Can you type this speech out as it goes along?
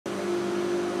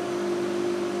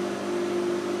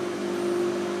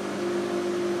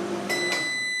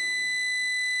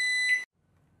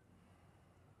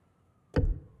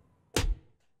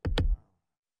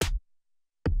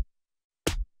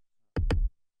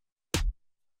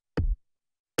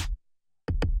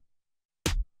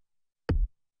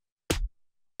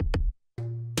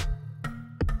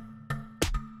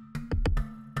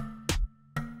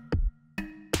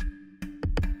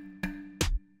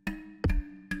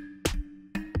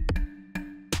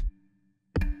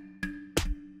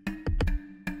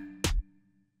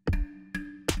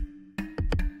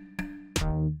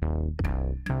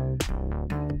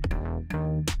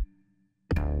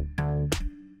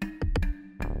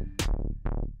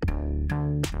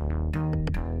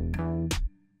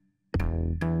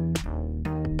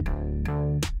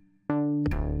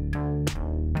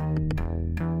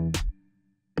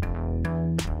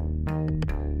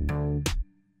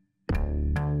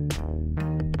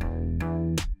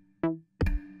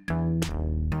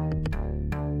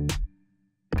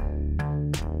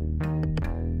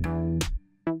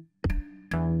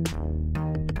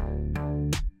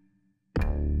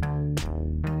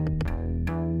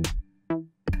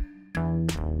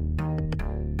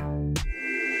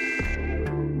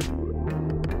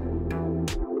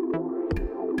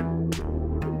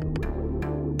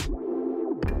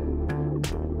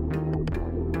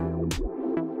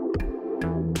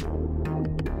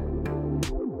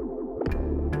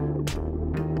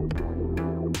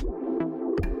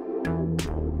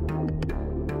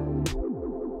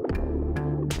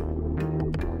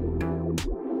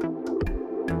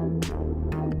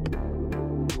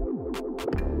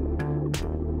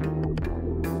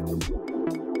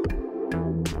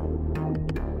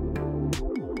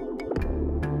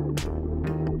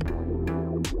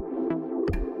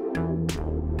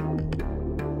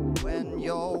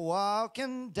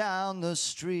walking down the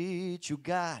street, you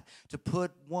got to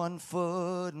put one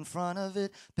foot in front of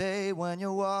it. Babe, when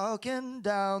you're walking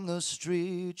down the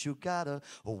street, you gotta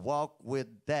walk with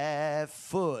that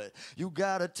foot. You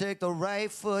gotta take the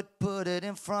right foot, put it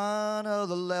in front of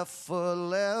the left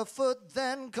foot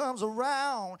then comes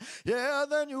around. Yeah,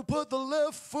 then you put the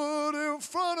left foot in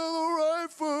front of the right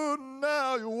foot, and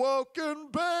now you're walking,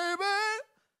 baby.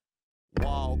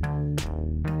 Walk.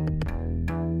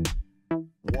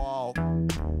 Walk.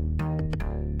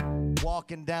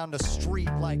 Walking down the street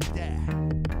like that.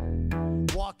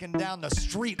 Walking down the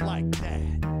street like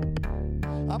that.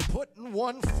 I'm putting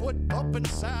one foot up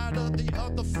inside of the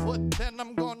other foot, then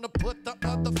I'm gonna put the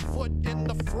other foot in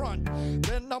the front.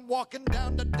 Then I'm walking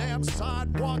down the damn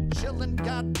sidewalk, chilling,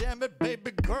 goddamn it,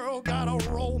 baby girl, gotta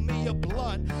roll me a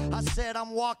blunt. I said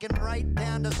I'm walking right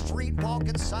down the street,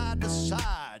 walking side to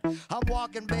side. I'm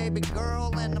walking, baby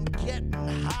girl, and I'm getting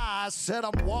high. I said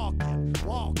I'm walking,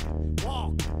 walking,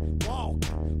 walking,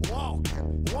 walking,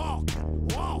 walking, walking,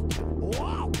 walking,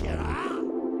 walking, ah.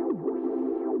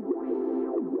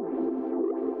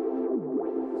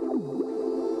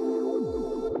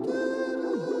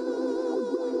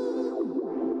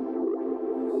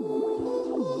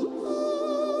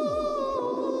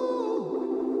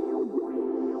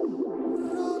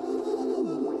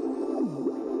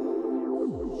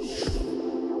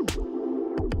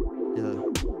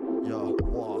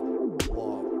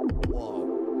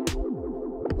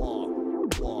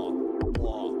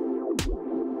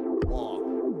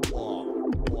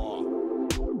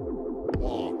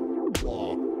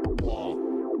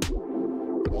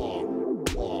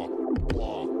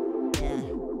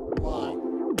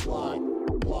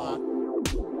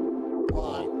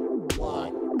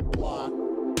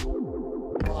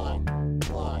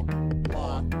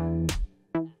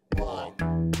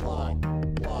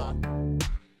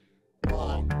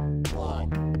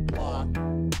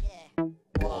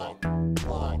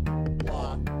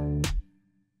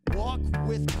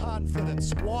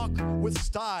 Walk with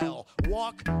style,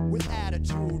 walk with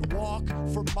attitude, walk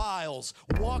for miles.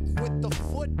 Walk with the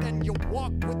foot and you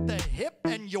walk with the hip,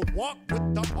 and you walk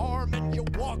with the arm and you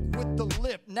walk with the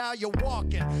lip. Now you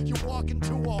walk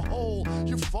into a hole,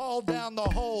 you fall down the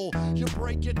hole, you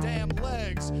break your damn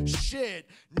legs. Shit,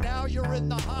 now you're in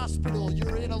the hospital,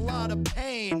 you're in a lot of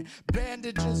pain.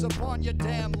 Bandages upon your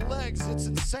damn legs, it's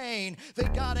insane. They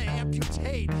gotta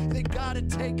amputate, they gotta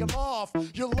take them off.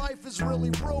 Your life is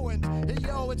really ruined. Hey,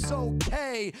 yo, it's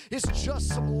okay, it's just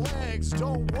some legs.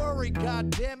 Don't worry,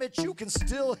 goddammit, you can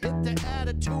still hit the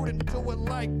attitude and do it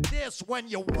like this when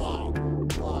you walk.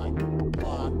 Walk,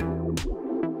 walk,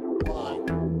 walk,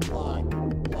 walk, walk,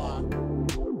 walk,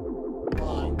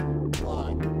 walk,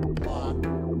 walk,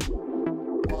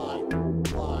 walk,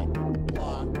 walk,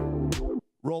 walk.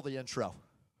 Roll the intro.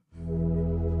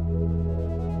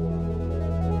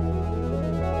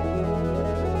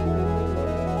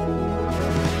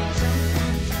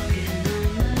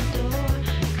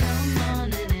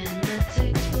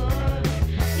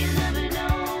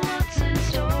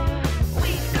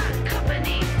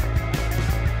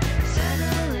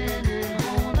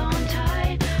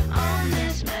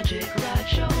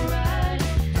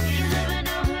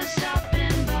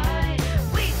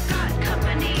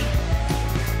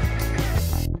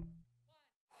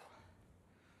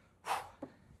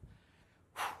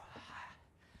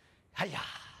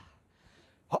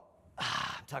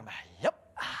 Talking about, yep,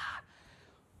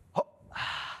 hop, hop,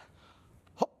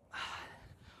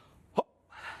 hop,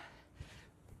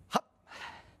 hop,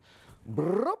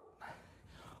 broop,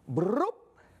 broop,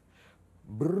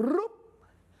 broop,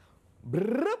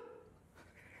 broop,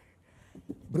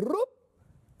 broop,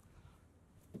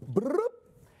 broop.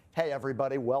 Hey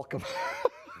everybody, welcome.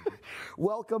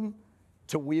 Welcome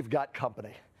to We've Got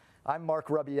Company. I'm Marc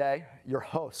Rebillet, your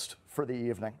host for the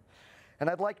evening. And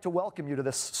I'd like to welcome you to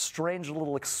this strange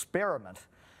little experiment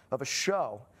of a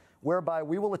show whereby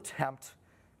we will attempt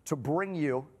to bring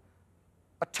you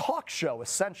a talk show,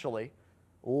 essentially,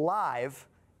 live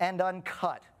and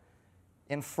uncut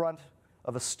in front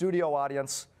of a studio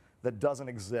audience that doesn't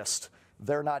exist.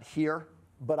 They're not here,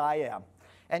 but I am,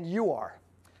 and you are.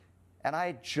 And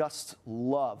I just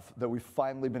love that we've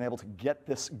finally been able to get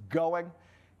this going,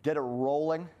 get it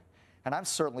rolling, and I'm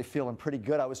certainly feeling pretty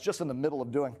good. I was just in the middle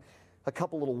of doing a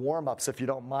couple little warm-ups, if you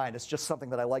don't mind. It's just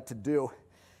something that I like to do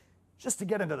just to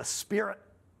get into the spirit,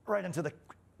 right into the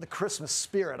Christmas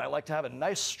spirit. I like to have a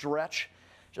nice stretch,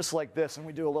 just like this, and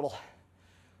we do a little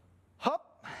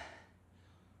hop,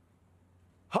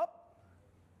 hop,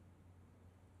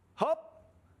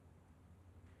 hop,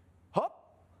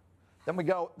 hop. Then we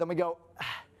go,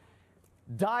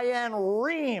 Diane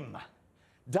Rehm.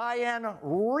 Diane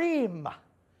Rehm.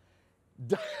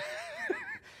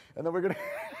 And then we're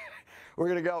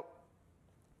gonna go.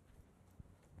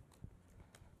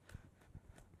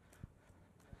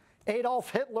 Adolf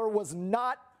Hitler was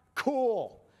not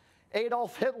cool.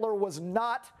 Adolf Hitler was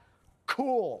not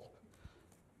cool.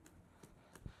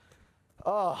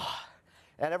 Oh,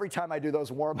 and every time I do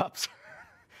those warm-ups,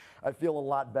 I feel a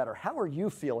lot better. How are you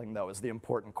feeling, though, is the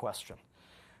important question.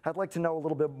 I'd like to know a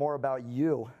little bit more about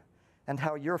you and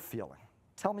how you're feeling.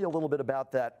 Tell me a little bit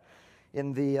about that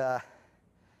in the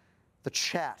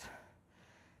chat,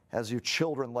 as you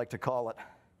children like to call it.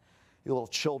 You little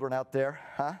children out there,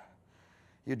 huh?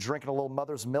 You drinking a little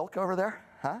mother's milk over there,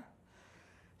 huh?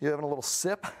 You having a little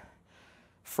sip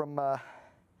from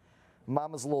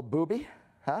mama's little booby,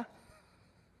 huh?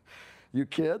 You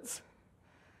kids,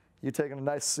 you taking a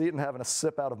nice seat and having a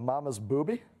sip out of mama's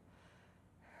booby?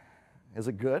 Is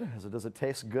it good? Does it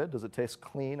taste good? Does it taste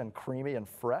clean and creamy and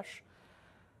fresh?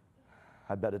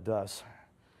 I bet it does.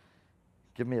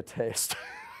 Give me a taste.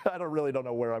 I really don't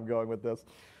know where I'm going with this.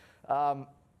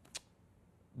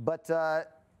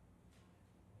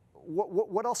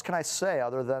 What else can I say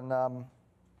other than I'm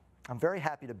very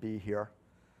happy to be here,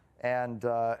 and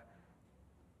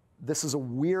this is a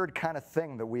weird kind of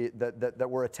thing that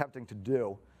we're attempting to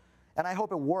do, and I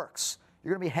hope it works.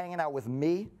 You're going to be hanging out with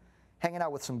me, hanging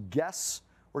out with some guests.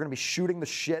 We're going to be shooting the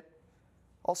shit,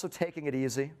 also taking it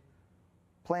easy,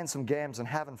 playing some games and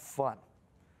having fun.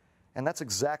 And that's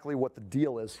exactly what the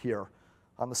deal is here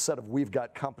on the set of We've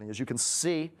Got Company. As you can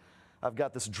see, I've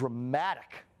got this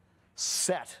dramatic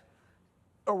set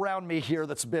around me here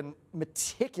that's been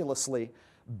meticulously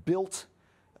built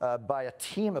by a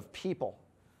team of people.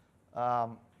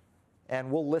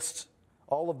 And we'll list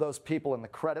all of those people in the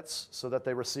credits so that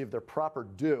they receive their proper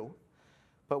due.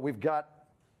 But we've got,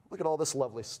 look at all this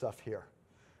lovely stuff here.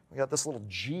 We got this little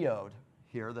geode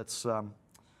here that's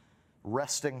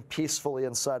resting peacefully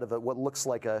inside of what looks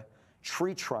like a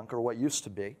tree trunk, or what used to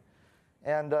be.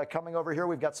 And coming over here,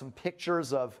 we've got some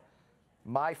pictures of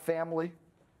my family,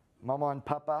 Mama and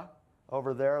Papa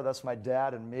over there. That's my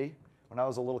dad and me when I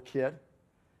was a little kid.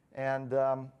 And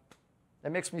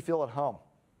it makes me feel at home.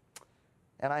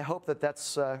 And I hope that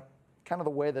that's kind of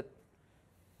the way that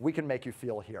we can make you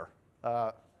feel here.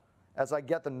 As I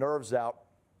get the nerves out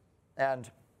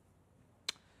and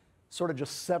sort of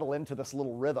just settle into this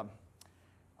little rhythm,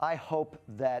 I hope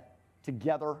that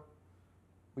together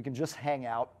we can just hang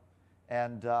out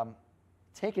and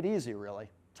take it easy, really.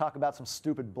 Talk about some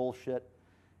stupid bullshit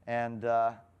and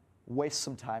waste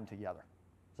some time together.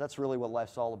 That's really what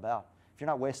life's all about. If you're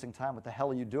not wasting time, what the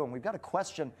hell are you doing? We've got a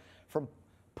question from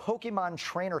Pokemon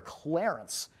trainer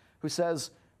Clarence, who says,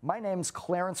 my name's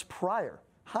Clarence Pryor.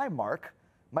 Hi, Mark.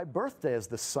 My birthday is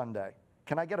this Sunday.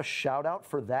 Can I get a shout out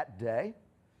for that day?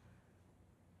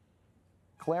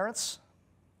 Clarence,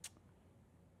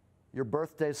 your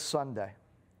birthday's Sunday.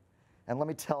 And let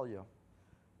me tell you,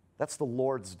 that's the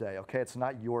Lord's day, okay? It's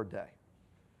not your day.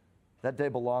 That day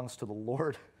belongs to the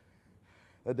Lord.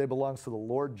 That day belongs to the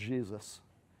Lord Jesus.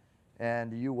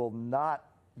 And you will not,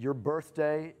 your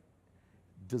birthday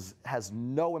has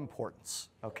no importance,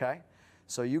 okay?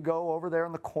 So you go over there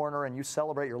in the corner and you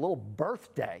celebrate your little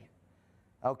birthday,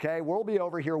 okay? We'll be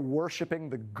over here worshiping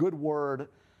the good word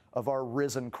of our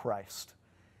risen Christ.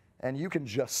 And you can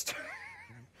just,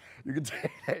 you can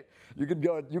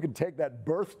take that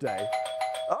birthday.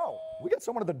 Oh, we got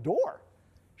someone at the door.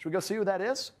 Should we go see who that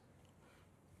is?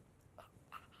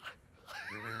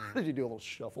 Did you do a little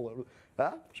shuffle over?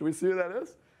 Huh? Should we see who that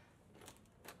is?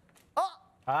 Oh,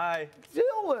 hi,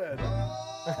 Dillon.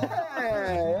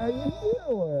 Hey, how you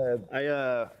doing?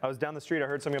 I was down the street. I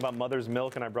heard something about mother's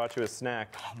milk, and I brought you a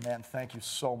snack. Oh man, thank you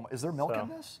so much. Is there milk in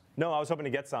this? No, I was hoping to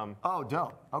get some. Oh,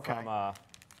 don't. Okay. From, a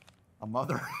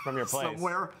mother from your place.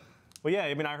 Somewhere. Well, yeah.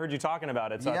 I mean, I heard you talking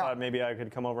about it, so Yeah. I thought maybe I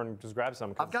could come over and just grab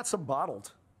some. I've got some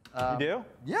bottled. You do?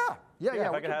 Yeah. If I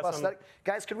We could can have bust some- that.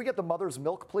 Guys, can we get the mother's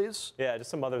milk, please? Yeah, just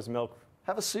some mother's milk.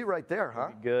 Have a seat right there, huh?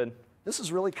 Be good. This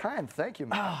is really kind. Thank you,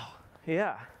 man. Oh,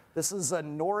 yeah. This is a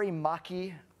nori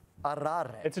maki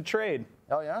arare. It's a trade.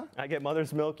 Oh, yeah? I get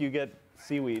mother's milk. You get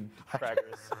seaweed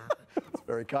crackers. It's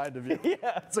very kind of you.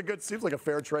 Yeah. Seems like a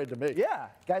fair trade to me. Yeah.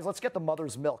 Guys, let's get the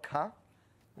mother's milk, huh?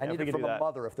 I Yeah, need we it can from do a that.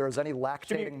 mother. If there's any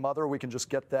lactating mother, we can just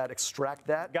get that, extract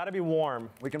that. Got to be warm.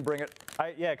 We can bring it.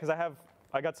 Yeah, because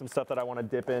I got some stuff that I want to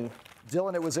dip in.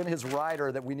 Dylan, it was in his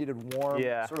rider that we needed warm,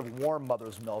 Yeah. sort of warm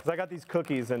mother's milk. 'Cause I got these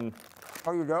cookies and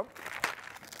Oh, you go?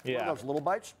 yeah, Those little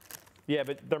bites? yeah,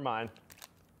 but they're mine.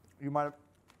 You might have.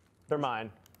 They're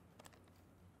mine.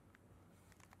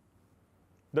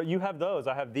 You have those.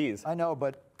 I have these. I know,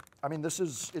 but I mean,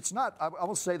 it's not, I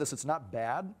will say this, it's not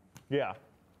bad. Yeah.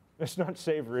 It's not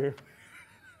savory.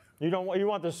 You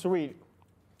want the sweet.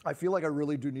 I feel like I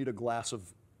really do need a glass of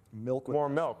milk with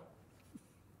Warm milk.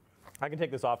 I can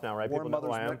take this off now, right? warm People know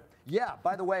who I am. milk. Yeah,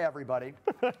 by the way, everybody,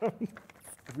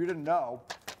 if you didn't know,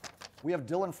 we have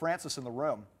Dillon Francis in the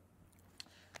room.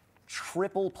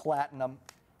 Triple platinum,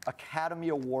 Academy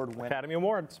Award winner, Academy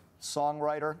Awards.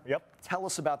 songwriter. Yep. Tell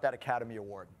us about that Academy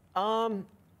Award.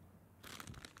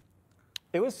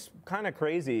 It was kind of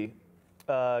crazy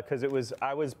because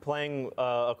I was playing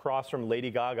across from Lady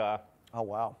Gaga, Oh,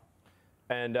 wow.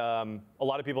 and a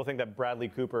lot of people think that Bradley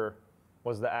Cooper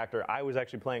was the actor. I was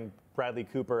actually playing Bradley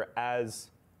Cooper as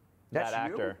That's that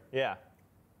you? actor. Yeah.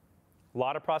 A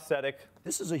lot of prosthetic.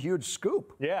 This is a huge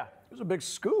scoop. Yeah. It was a big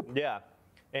scoop. Yeah.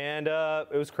 And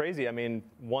it was crazy. I mean,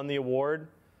 won the award,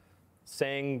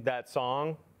 sang that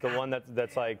song, the one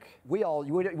that's like. We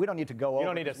don't need to go over.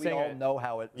 don't need to 'cause sing We all it. know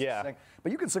how it. Yeah. Sing.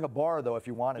 But you can sing a bar though if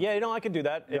you wanted. Yeah, I could do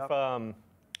that. Yeah. If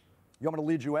You want me to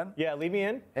lead you in? yeah, leave me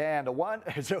in. And a one.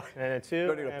 So, And a two.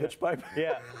 Don't need a and pitch pipe.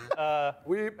 Yeah.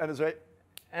 Weep and it's right.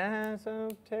 As I'm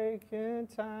taking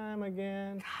time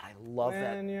again. God, I love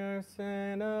that. When you're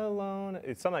sitting alone.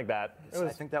 It's something like that. I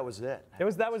think that was it.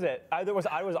 That was it. I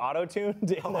was auto-tuned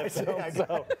in I that see. film,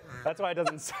 so that's why it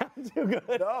doesn't sound too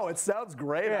good. No, it sounds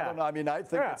great. I Yeah. don't know. I mean, I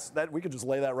think Yeah. it's that we could just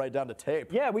lay that right down to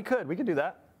tape. Yeah, we could do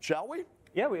that. Shall we?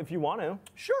 Yeah, if you want to.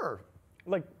 Sure.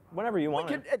 Like whenever you want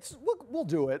to. We'll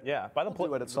do it. Yeah, We'll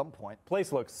do it at some point.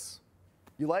 Place looks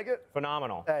You like it?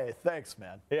 phenomenal. Hey, thanks,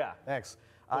 man. Yeah. Thanks.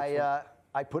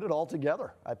 I put it all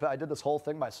together. I did this whole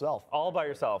thing myself. All by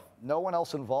yourself. No one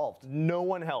else involved. No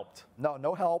one helped.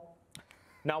 No help.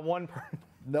 Not one person.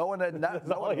 No one at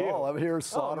all you. all. I'm here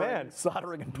soldering, man.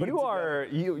 soldering and putting together.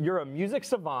 You're a music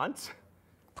savant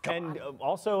and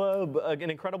also an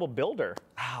incredible builder.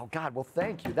 Oh God, well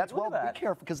thank you. That's Look well at that. be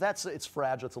careful because it's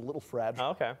fragile. It's a little fragile. Oh,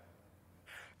 okay.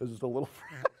 It's just a little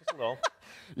fragile. Just a little.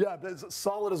 Yeah, it's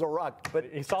solid as a rock. But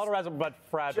He's solid as but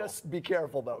fragile. just be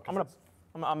careful though. 'Cause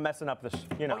I'm messing up this,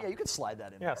 oh yeah, you could slide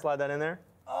that in. Yeah, slide that in there.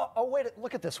 Oh wait,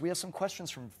 look at this. We have some questions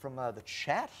from the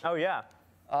chat. Oh yeah.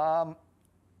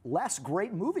 Last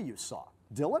great movie you saw,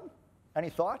 Dillon? Any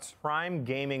thoughts? Prime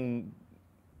Gaming.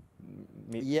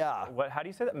 Yeah. What? How do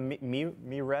you say that?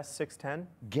 Me Rest 610.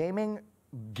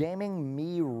 Gaming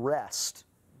me rest.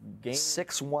 Game,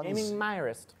 610. Gaming My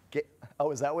Rest.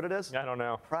 Oh, is that what it is? I don't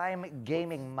know. Prime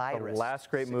Gaming my The rest. last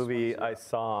great movie I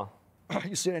saw.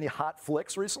 You seen any hot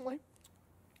flicks recently?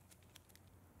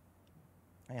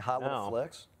 Any hot little No.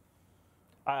 flicks?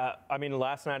 I mean,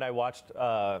 last night I watched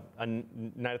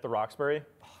Night at the Roxbury,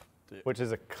 which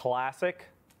is a classic.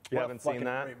 If you What a haven't seen fucking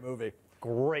that. Great movie.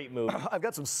 Great movie. I've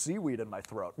got some seaweed in my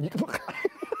throat.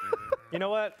 You know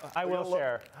what? I will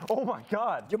share. Oh my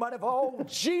God. You might have. Oh,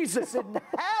 Jesus in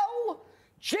hell!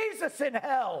 Jesus in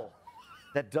hell!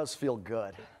 That does feel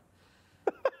good.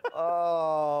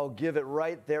 Oh, give it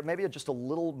right there. Maybe just a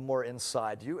little more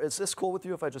inside. Is this cool with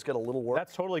you if I just get a little work?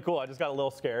 That's totally cool. I just got a little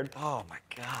scared. Oh my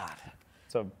God.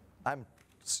 So I'm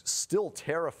still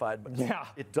terrified, but Yeah.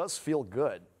 it does feel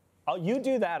good. you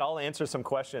do that. I'll answer some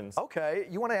questions. Okay,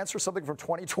 you want to answer something from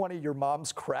 2020, your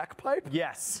mom's crack pipe?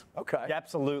 Yes. Okay. Yeah,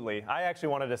 absolutely. I actually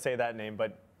wanted to say that name,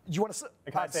 but You want to say?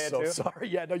 Can I I'm say it so too? sorry.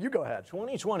 Yeah, no, you go ahead.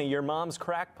 2020, your mom's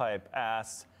crack pipe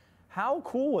asks, how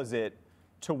cool was it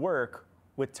to work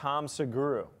with Tom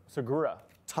Segura?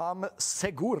 Tom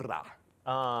Segura.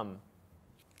 When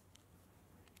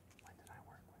did I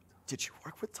work with Tom? Did you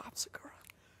work with Tom Segura?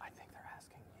 I think they're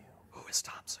asking you. Who is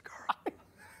Tom Segura?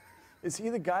 Is he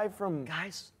the guy from?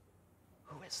 Guys,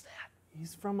 who is that?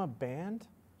 He's from a band.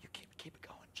 You keep it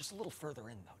going. Just a little further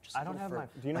in, though. Just I don't have my.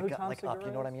 Do you know who Tom like Segura up,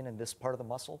 you know what I is? mean? In this part of the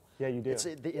muscle? Yeah, you do. It's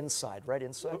the inside, right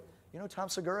inside. You know who Tom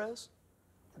Segura is?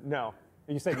 No,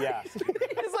 you said yeah.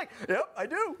 He's like, yep, I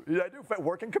do. Yeah, I do.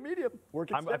 Working comedian.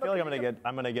 Working I feel like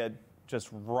I'm gonna get just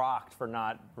rocked for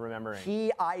not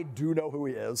remembering. I do know who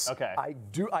he is. Okay.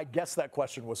 I guess that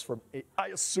question was from. I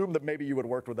assume that maybe you had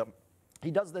worked with him.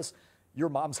 He does this Your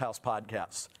Mom's House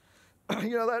podcast.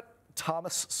 You know that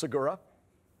Thomas Segura?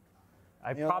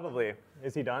 Probably.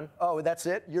 Is he done? Oh, that's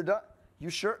it? You're done? You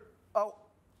sure? Oh,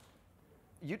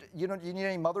 you need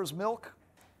any mother's milk?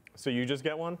 So you just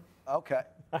get one? Okay.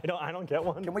 I don't get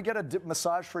one. Can we get a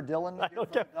massage for Dillon? I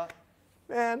don't get.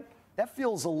 Man, That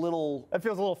feels a little. that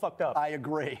feels a little fucked up. I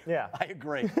agree. Yeah. I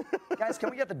agree. Guys, can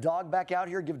we get the dog back out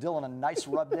here? Give Dillon a nice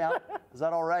rub down. Is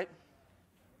that all right?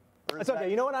 It's okay.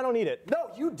 You know what? I don't need it.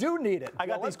 No, you do need it. I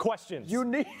got Dillon. these questions. You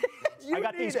need. I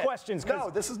got these questions 'cause No,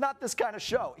 this is not this kind of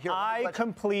show. Here, I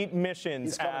complete missions.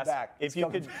 He's coming ask back. If He's you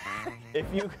coming could, if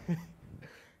you,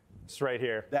 it's right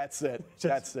here. That's it.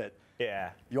 That's it.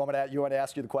 Yeah. You want to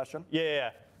ask you the question?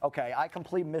 Yeah. Okay, I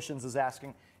complete missions is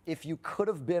asking if you could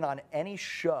have been on any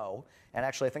show, and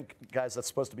actually I think, guys, that's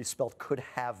supposed to be spelled could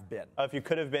have been. If you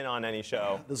could have been on any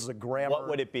show, This is a grammar. what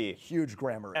would it be? Huge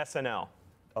grammar. SNL.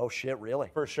 Oh, shit, really?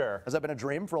 For sure. Has that been a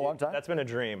dream for a long time? That's been a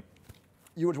dream.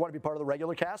 You would want to be part of the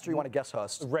regular cast, or you want to guest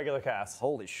host? Regular cast.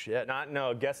 Holy shit.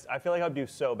 No, guest. I feel like I'd do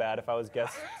so bad if I was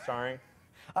guest starring.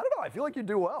 I don't know. I feel like you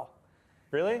do well.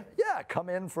 Really? Yeah, come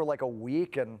in for like a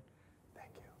week and. Thank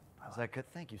you. Is that good?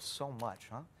 Thank you so much,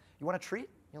 huh? You want a treat?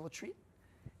 You want a little treat?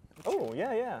 Oh,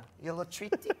 yeah. You little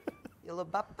treaty? You little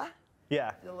bappa?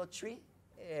 Yeah. You little treat?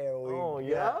 There we Oh, go.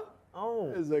 yeah.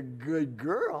 Oh. Is a good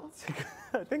girl.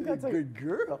 I think that's a good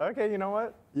girl. Okay, you know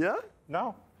what? Yeah?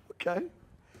 No. Okay.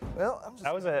 Well, I'm just.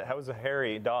 That was a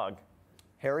hairy dog.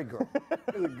 Hairy girl.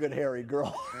 Who's a good hairy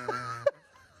girl?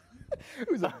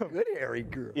 Who's a good hairy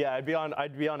girl? Yeah, I'd be on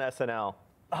SNL.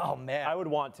 Oh, man. I would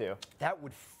want to. That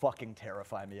would fucking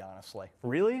terrify me, honestly.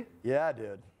 Really? Yeah,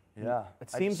 dude. Yeah. It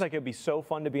seems like it'd be so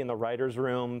fun to be in the writer's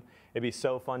room. It'd be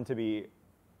so fun to be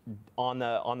on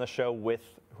the show with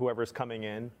whoever's coming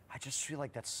in. I just feel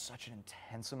like that's such an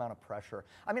intense amount of pressure.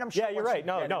 I mean, I'm sure. Yeah, you're once right.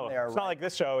 you get No. in there, It's not like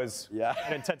this show is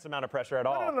an intense amount of pressure at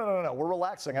all. No. We're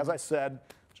relaxing. As I said,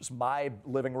 just my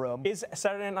living room. Is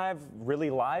Saturday Night Live really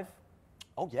live?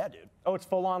 Oh, yeah, dude. Oh, it's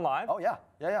full on live? Oh, yeah.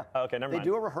 Oh, okay, never mind. They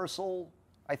do a rehearsal,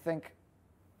 I think.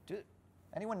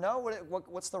 Anyone know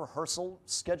what's the rehearsal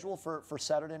schedule for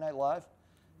Saturday Night Live?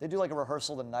 They do like a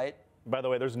rehearsal the night. By the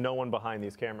way, there's no one behind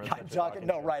these cameras. I'm talking,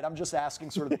 no, right. I'm just asking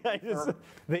sort of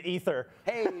the ether.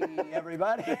 Hey,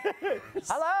 everybody.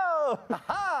 Hello.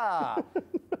 Aha.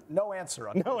 No answer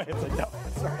on No answer. No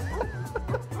answer.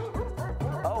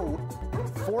 Oh,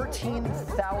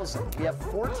 14,000. We have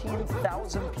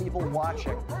 14,000 people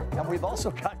watching. And we've also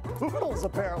got poodles,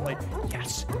 apparently.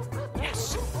 Yes.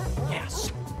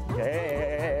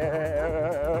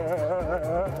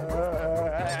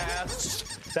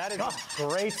 That is a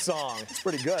great song. It's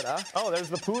pretty good, huh? Oh, there's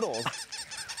the poodles.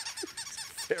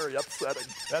 Very upsetting.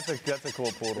 That's a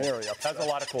cool poodle. Very upsetting. That's a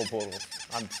lot of cool poodles.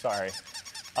 I'm sorry.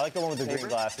 I like the one with the green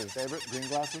glasses. Favorite? Green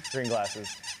glasses? Green glasses.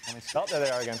 Let me see. Oh, there they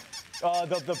are again.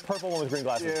 The purple one with green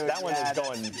glasses. Dude, that one is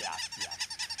going. Yeah.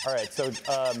 All right, so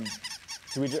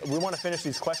we want to finish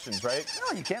these questions, right?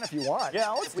 No, you can if you want. Yeah,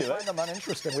 let's if we do it. find them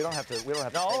uninteresting, we don't have to.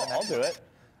 No, I'll do it.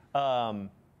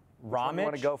 What do you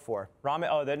want to go for?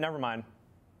 Never mind.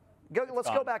 Let's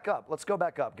go back up. Let's go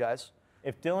back up, guys.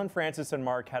 If Dillon Francis and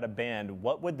Marc had a band,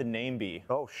 what would the name be?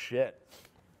 Oh, shit.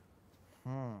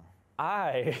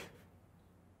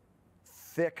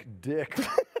 Thick dick.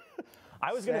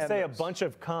 I was going to say a bunch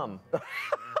of cum.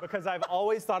 Because I've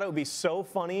always thought it would be so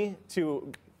funny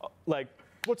to, like,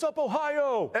 what's up,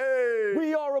 Ohio? Hey.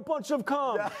 We are a bunch of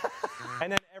cum.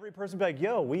 And then every person would be like,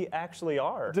 yo, we actually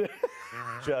are.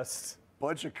 Just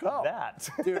bunch of cum. that.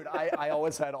 Dude, I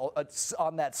always had,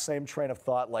 on that same train of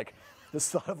thought, like, this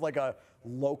thought of, like, a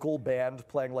local band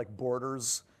playing, like,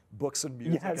 Borders books and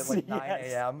music at, like, 9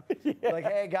 a.m. Like,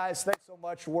 hey, guys, thanks so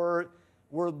much. We're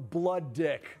Blood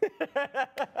Dick.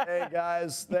 Hey,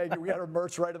 guys, thank you. We got our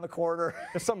merch right in the corner.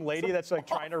 There's some lady that's, like,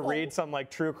 trying to read some, like,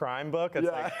 true crime book. It's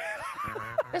like,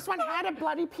 this one had a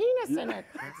bloody penis in it.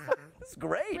 It's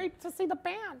great. Great to see the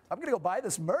band. I'm gonna go buy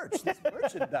this merch, this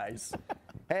merchandise.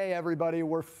 Hey, everybody,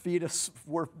 we're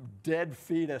dead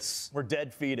fetus. we're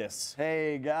dead fetus.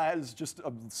 Hey, guys, just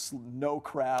no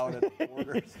crowd at the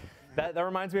Borders. That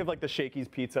reminds me of, like, the Shakey's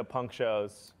Pizza punk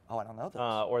shows. Oh, I don't know this.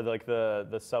 Or, like,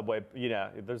 the Subway.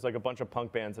 There's, like, a bunch of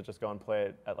punk bands that just go and play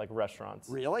it at, like, restaurants.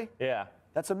 Really? Yeah.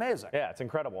 That's amazing. Yeah, it's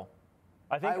incredible.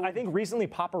 I think recently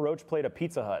Papa Roach played a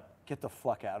Pizza Hut. Get the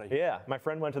fuck out of here. Yeah, my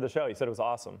friend went to the show. He said it was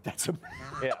awesome. That's amazing.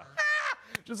 Yeah.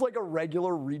 Just like a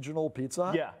regular regional Pizza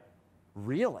Hut? Yeah.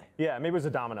 Really? Yeah, maybe it was a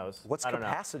Domino's. What's I don't know.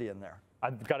 capacity in there?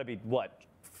 I've got to be, what,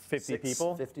 50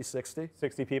 people? 50, 60?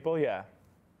 60 people, yeah.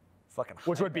 Fucking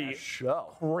Which would be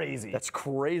show. Crazy. That's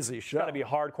crazy show. Got to be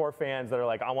hardcore fans that are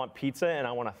like, I want pizza and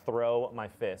I want to throw my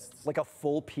fists. Like a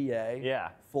full PA. Yeah.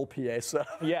 Full PA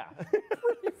setup. Yeah.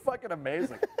 Pretty fucking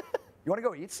amazing. You want to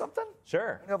go eat something?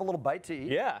 Sure. You have a little bite to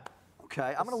eat? Yeah.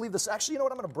 Okay, I'm going to leave this. Actually, you know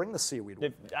what? I'm going to bring the seaweed.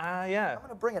 Yeah. I'm going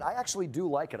to bring it. I actually do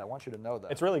like it. I want you to know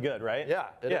that. It's really good, right? Yeah,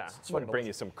 it is. It's I'm going fucking to bring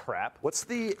you some crap. What's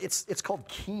the? It's called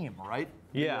keem, right?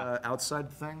 Yeah. The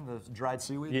outside thing, the dried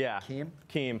seaweed. Yeah. Keem.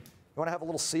 Keem. You want to have a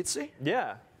little seatsy?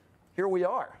 Yeah. Here we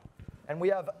are, and we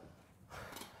have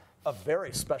a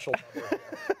very special number here.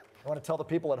 You want to tell the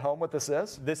people at home what this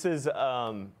is? This is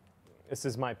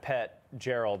my pet,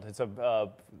 Gerald. It's a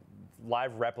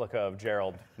live replica of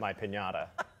Gerald, my piñata.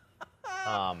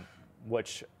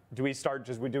 Which, do we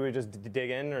just dig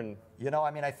in? Or? You know,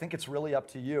 I mean, I think it's really up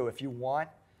to you. If you want,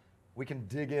 we can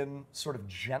dig in sort of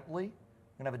gently.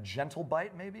 We're going to have a gentle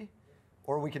bite, maybe.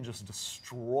 or we can just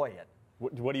destroy it.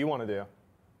 What do you want to do?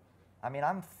 I mean,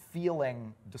 I'm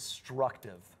feeling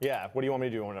destructive. Yeah, what do you want me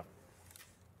to do?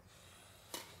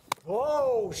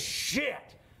 Oh,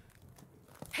 shit!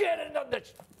 Get into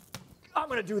this. I'm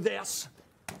gonna do this.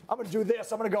 I'm gonna do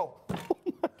this. I'm gonna go.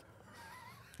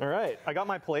 All right, I got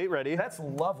my plate ready. That's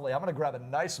lovely. I'm gonna grab a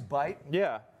nice bite.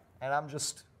 Yeah. And I'm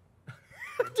just.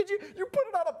 You put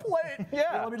it on a plate?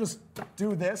 Yeah. Here, let me just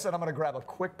do this, and I'm gonna grab a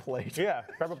quick plate. Yeah,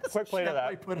 grab a quick plate of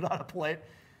that. Put it on a plate.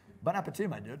 Bon appetit,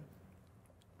 my dude.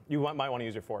 You might want to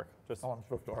use your fork, just I'm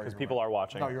so sorry. because people are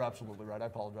watching. No, you're absolutely right. I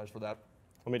apologize for that.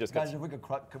 Let me just Guys, if we could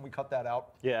can we cut that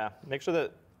out? Yeah, make sure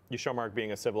that you show Mark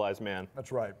being a civilized man.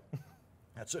 That's right.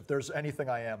 That's if there's anything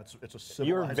I am, it's a civilized.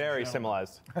 You're very gentleman.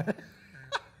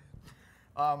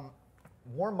 civilized.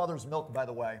 Warm mother's milk, by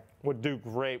the way. Would do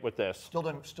great with this. Still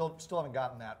haven't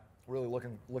gotten that. Really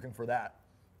looking for that.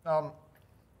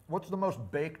 What's the most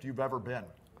baked you've ever been?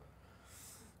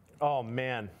 Oh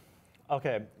man.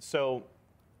 Okay, so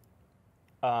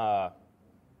one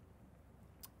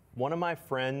of my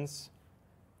friends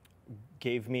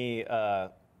gave me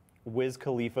Wiz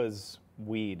Khalifa's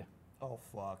weed. Oh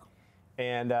fuck.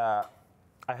 And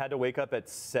I had to wake up at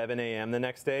 7 a.m. the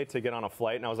next day to get on a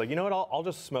flight, and I was like, you know what? I'll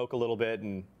just smoke a little bit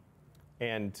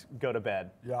and go to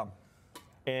bed. Yeah.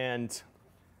 And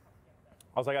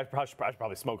I was like, I should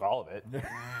probably smoke all of it.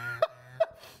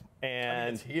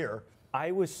 And it's here.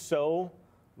 I was so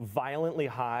violently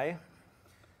high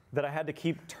that I had to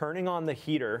keep turning on the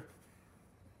heater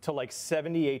to like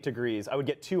 78 degrees. I would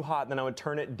get too hot, then I would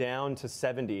turn it down to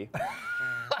 70,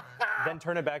 then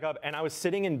turn it back up. And I was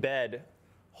sitting in bed,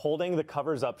 holding the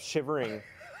covers up, shivering,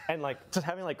 and like just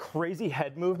having like crazy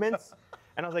head movements.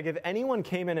 And I was like, if anyone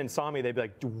came in and saw me, they'd be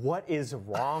like, what is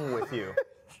wrong with you?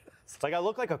 Like I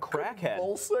look like a crackhead.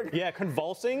 Convulsing? Yeah,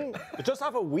 convulsing, just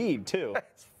off of weed too.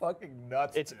 It's fucking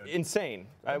nuts. It's dude. insane.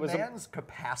 A man's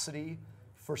capacity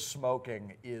for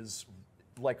smoking is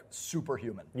like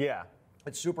superhuman. Yeah.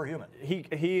 It's superhuman.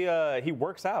 He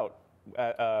works out.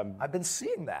 I've been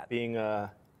seeing that. Being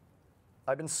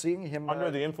I've been seeing him under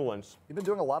the influence. You've been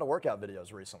doing a lot of workout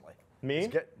videos recently.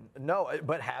 Me? No,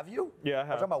 but have you? Yeah, I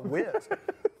have. I'm talking about Wiz.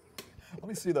 Let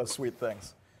me see those sweet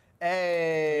things.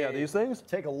 Hey. Yeah, these things?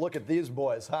 Take a look at these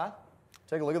boys, huh?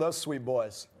 Take a look at those sweet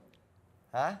boys.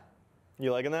 Huh?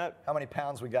 You liking that? How many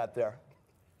pounds we got there?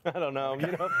 I don't know.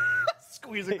 You know,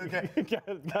 Squeezing the game. got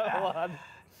a lot.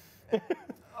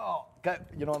 Oh,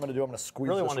 you know what I'm gonna do? I'm gonna squeeze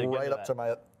Really this wanted to get right to up that. to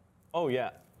my. Oh yeah.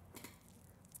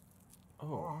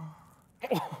 Oh.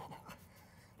 Okay,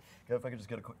 if I could just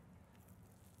get a quick.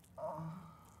 I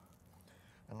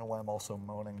don't know why I'm also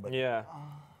moaning, but. Yeah.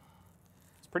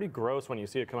 It's pretty gross when you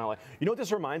see it come out like. You know what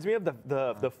this reminds me of?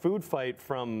 The food fight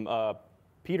from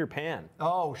Peter Pan.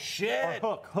 Oh shit!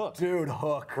 Or Hook. Dude,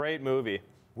 Hook. Great movie.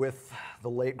 With the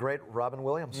late great Robin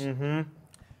Williams. Mm-hmm.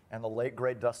 And the late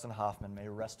great Dustin Hoffman. May he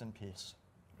rest in peace.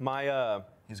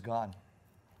 He's gone.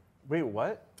 Wait,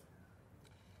 what?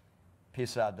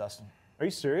 Peace out, Dustin. Are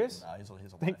you serious? No, he's alive.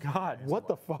 Thank God. What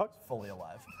the fuck? Fully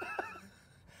alive.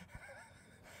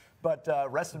 But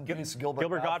rest in peace,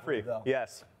 Gilbert Godfrey. Though.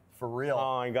 Yes. For real.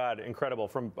 Oh my God, incredible.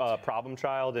 From Problem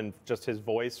Child and just his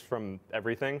voice from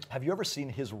everything. Have you ever seen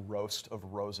his roast of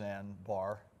Roseanne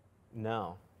Barr?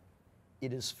 No.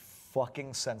 It is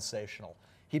fucking sensational.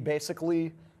 He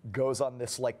basically goes on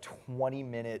this like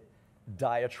 20-minute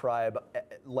diatribe,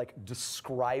 like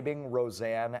describing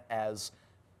Roseanne as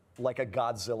like a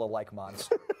Godzilla-like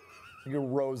monster. You're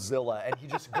Rosilla, and he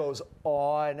just goes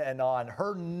on and on.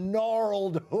 Her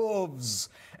gnarled hooves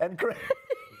and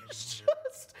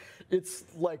it's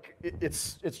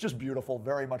just beautiful.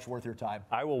 Very much worth your time.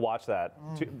 I will watch that.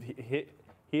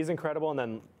 He's incredible, and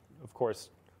then of course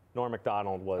Norm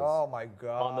Macdonald was. Oh my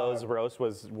God. On those roasts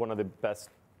was one of the best,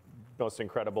 most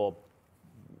incredible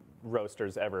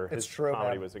roasters ever. It's His true,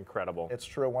 comedy man. was incredible. It's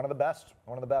true. One of the best.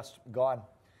 One of the best. Gone.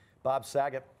 Bob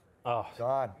Saget. Oh.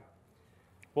 Gone.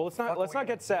 Well, let's not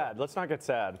get sad. Let's not get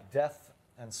sad. Death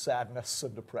and sadness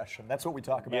and depression. That's what we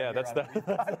talk about. Yeah, here that's on the. We've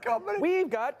Got Company. We've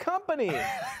got company.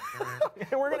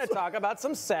 And we're gonna talk about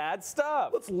some sad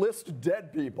stuff. Let's list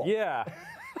dead people. Yeah.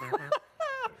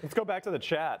 Let's go back to the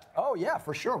chat. Oh yeah,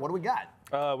 for sure. What do we got?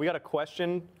 We got a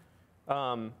question.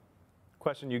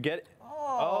 Question you get.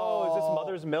 Oh, is this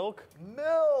mother's milk?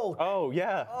 Milk. Oh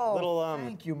yeah. Oh, Little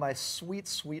thank you, my sweet,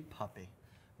 sweet puppy.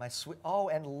 My sweet. Oh,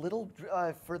 and little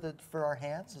for our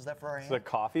hands. Is that for our hands? The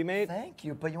coffee mate. Thank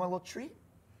you. But you want a little treat?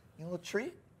 You want a little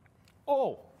treat?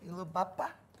 Oh. You want a little bappa?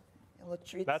 You want a little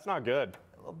treat? That's not good.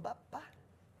 A little bappa.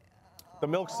 The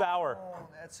milk sour. Oh,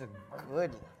 that's a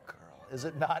good girl. Is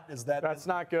it not? Is that? That's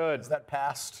not good. Is that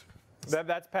past?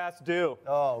 That's past due.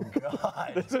 Oh,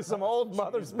 God. This is some old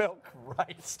mother's milk.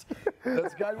 Christ.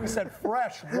 Those guys, we said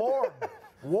fresh, warm.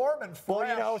 Warm and fresh. Well,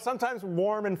 you know, sometimes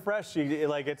warm and fresh,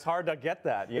 it's hard to get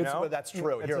that, you know? That's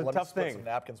true. It's Here, a let tough me split thing. some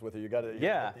napkins with you. You got to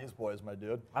Yeah. get these boys, my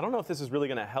dude. I don't know if this is really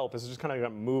going to help. This is just kind of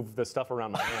going to move the stuff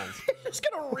around my hands. Just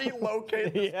going to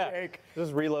relocate this Yeah. cake.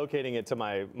 Just relocating it to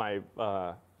my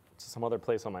to some other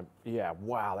place on my. Yeah.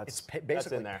 Wow. It's That's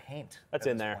basically in there. paint. That's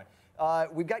at in this there.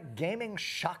 point. We've got gaming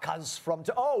shakas from.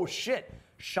 Oh shit!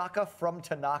 Shaka from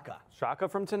Tanaka. Shaka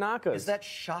from Tanaka. Is that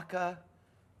Shaka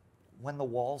when the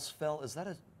walls fell? Is that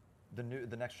the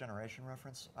Next Generation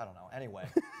reference? I don't know. Anyway,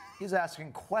 he's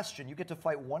asking question. You get to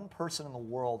fight one person in the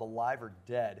world, alive or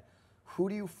dead. Who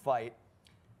do you fight,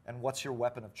 and what's your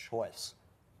weapon of choice?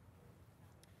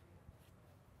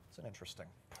 It's an interesting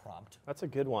prompt. That's a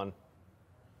good one.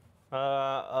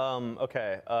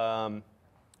 Okay.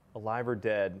 Alive or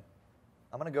dead?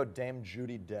 I'm gonna go Dame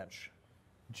Judi Dench.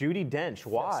 Judi Dench.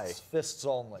 Why? Fists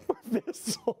only.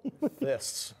 Fists only.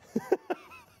 Fists.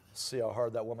 See how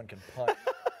hard that woman can punch.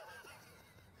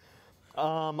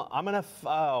 I'm gonna.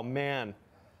 Oh man,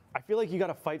 I feel like you got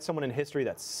to fight someone in history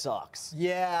that sucks.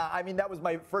 Yeah, I mean, that was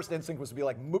my first instinct was to be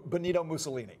like Benito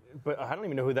Mussolini. But I don't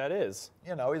even know who that is.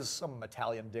 You know, he's some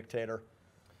Italian dictator.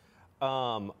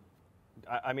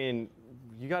 I mean,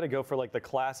 you got to go for like the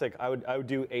classic. I would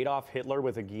do Adolf Hitler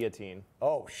with a guillotine.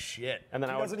 Oh shit! And then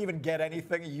he I would- doesn't even get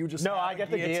anything. You just No, have I a get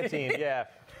the guillotine. Yeah,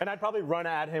 and I'd probably run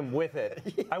at him with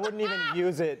it. I wouldn't even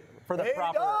use it for the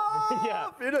proper. Yeah.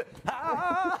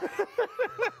 Ah!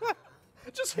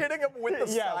 Just hitting him with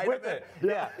the Yeah, side with of it. it.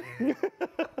 Yeah.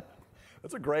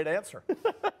 That's a great answer.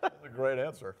 That's a great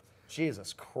answer.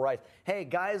 Jesus Christ. Hey,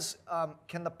 guys,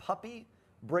 can the puppy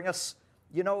bring us,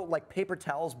 you know, like paper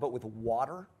towels, but with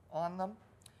water on them?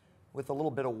 With a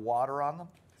little bit of water on them?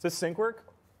 Does this sync work?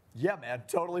 Yeah, man,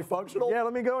 totally functional. Yeah,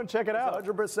 let me go and check it out.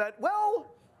 100%.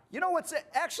 Well, you know what's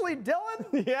actually,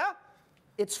 Dylan? Yeah?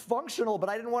 It's functional, but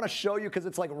I didn't want to show you because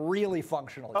it's like really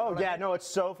functional. You know Oh, what I yeah, mean? no, it's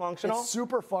so functional. It's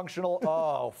super functional.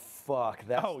 Oh, fuck.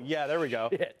 That's Oh, yeah, there we go.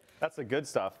 shit. That's the good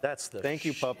stuff. That's the Thank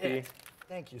you, shit. puppy.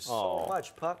 Thank you so Oh.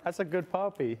 much, pup. That's a good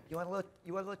puppy. You want a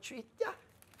little treat? Yeah.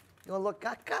 You want a little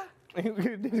caca?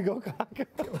 You need to go caca.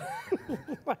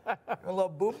 You want a little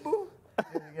boo boo?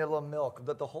 You get a little milk.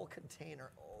 The whole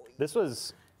container. Oh, This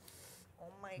was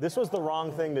my this was the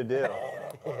wrong thing to do.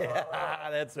 yeah,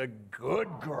 that's a good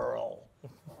girl.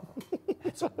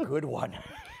 That's a good one.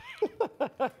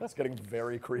 It's getting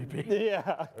very creepy.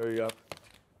 Yeah. There you go.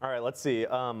 All right, let's see.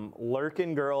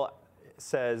 Lurkin Girl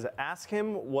says, ask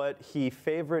him what he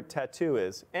favorite tattoo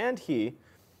is. And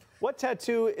what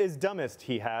tattoo is dumbest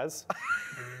he has?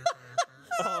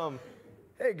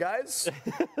 Hey guys,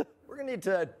 we're gonna need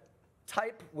to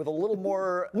type with a little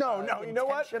more. No, you know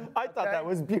what? intention, I thought okay? that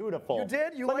was beautiful. You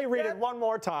did? You Let me like read that? it one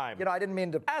more time. You know, I didn't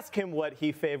mean to. Ask him what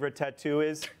he favorite tattoo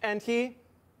is. And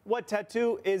what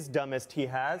tattoo is dumbest he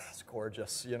has? It's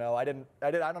gorgeous. You know, I don't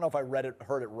know if I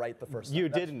heard it right the first time. You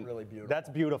That's didn't. Really beautiful. That's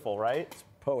beautiful, right?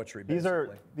 poetry.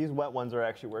 Basically. These wet ones are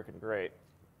actually working great.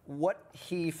 What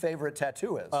favorite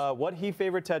tattoo is?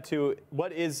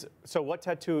 What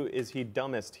tattoo is he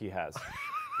dumbest he has?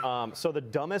 So the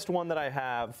dumbest one that I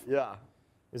have yeah.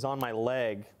 is on my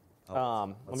leg.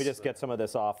 Let me just get some of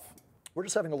this off. We're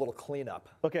just having a little cleanup.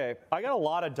 Okay, I got a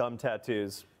lot of dumb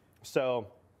tattoos. So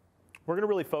we're gonna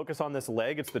really focus on this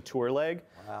leg. It's the tour leg.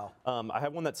 Wow. I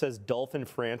have one that says Dillon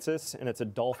Francis, and it's a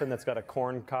dolphin that's got a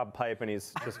corn cob pipe, and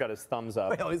he's just got his thumbs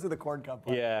up. Oh, these are the corn cup.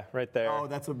 Yeah, right there. Oh,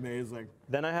 that's amazing.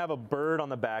 Then I have a bird on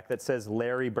the back that says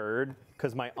Larry Bird,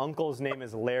 because my uncle's name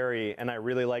is Larry, and I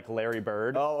really like Larry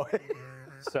Bird. Oh.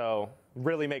 So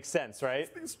really makes sense,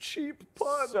 right? These cheap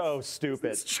puns. So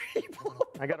stupid. These cheap.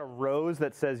 I got a rose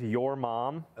that says Your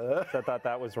Mom. So I thought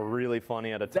that was really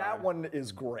funny at a time. That one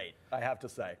is great, I have to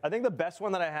say. I think the best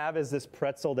one that I have is this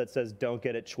pretzel that says Don't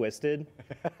Get It Twisted.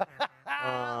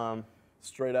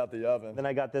 Straight out the oven. Then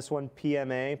I got this one,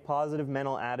 PMA, Positive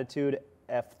Mental Attitude,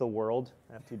 F the World,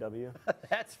 FTW.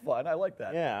 That's fun. I like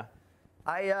that. Yeah.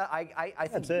 I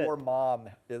think That's it. Your Mom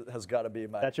has got to be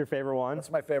my. That's your favorite one? That's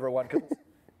my favorite one because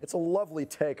it's a lovely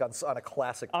take on a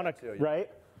classic. tattoo, right?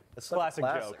 It's such a Classic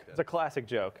classic, joke. dude. It's a classic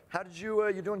joke. How did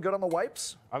you doing good on the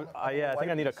wipes? I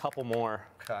think I need a couple more.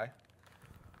 Okay.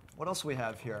 What else we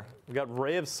have here? We got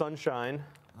Ray of Sunshine.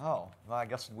 Oh, well, I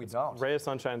guess we don't. Ray of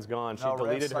Sunshine's gone. She No, Ray of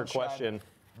deleted her Sunshine. question.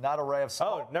 Not a ray of sun.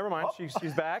 Oh, never mind.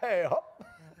 She's back. Hey, hop.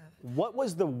 What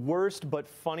was the worst but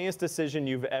funniest decision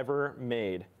you've ever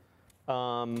made?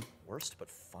 Worst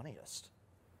but funniest.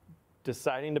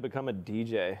 Deciding to become a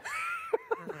DJ.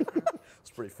 It's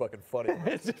pretty fucking funny.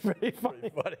 It's pretty funny.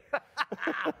 Pretty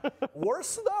funny.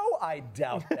 Worse though, I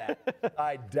doubt that.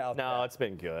 I doubt that. No, it's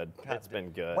been good. It's been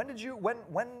good.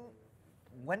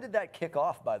 When did that kick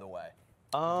off, by the way?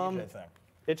 The DJ thing.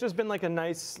 It's just been like a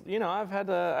nice, I've had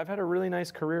a really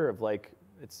nice career of like,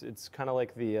 it's kind of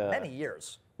like the. Many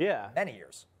years. Yeah. Many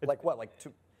years. Like what? Like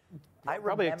two. I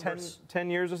Probably remember. 10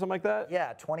 years or something like that.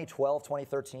 Yeah, 2012,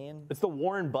 2013. It's the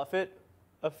Warren Buffett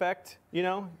effect,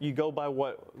 You go by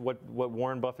what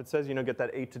Warren Buffett says, get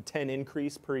that 8 to 10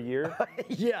 increase per year.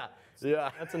 Yeah.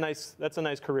 That's a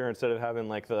nice career instead of having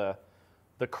like the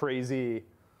crazy.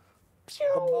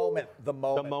 The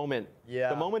moment. Yeah.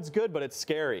 The moment's good, but it's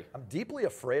scary. I'm deeply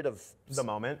afraid of The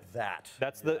moment. that.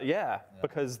 That's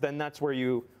because then that's where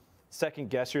you second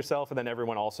guess yourself, and then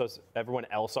everyone else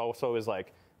also is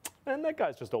like, man, that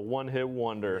guy's just a one-hit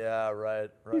wonder. Yeah, right.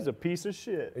 He's a piece of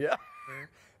shit. Yeah.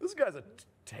 This guy's a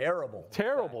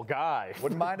terrible guy.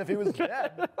 Wouldn't mind if he was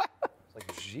dead. It's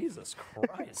like, Jesus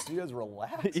Christ, you guys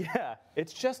relax. Yeah,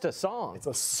 it's just a song. It's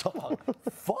a song.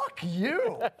 Fuck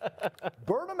you.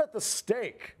 Burn him at the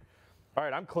stake. All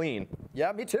right, I'm clean.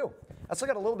 Yeah, me too. I still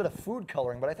got a little bit of food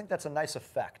coloring, but I think that's a nice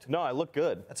effect. No, I look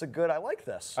good. I like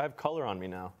this. I have color on me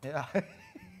now. Yeah.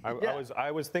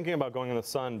 I was thinking about going in the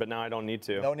sun, but now I don't need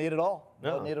to. No need at all.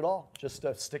 No. Don't need at all. Just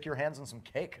stick your hands in some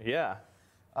cake. Yeah.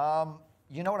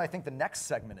 You know what I think the next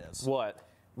segment is? What?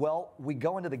 Well, we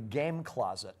go into the game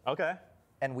closet Okay.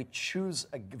 and we choose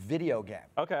a video game,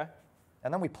 Okay.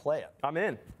 and then we play it. I'm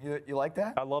in. You like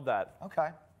that? I love that. Okay.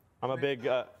 I'm a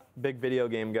big video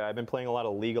game guy. I've been playing a lot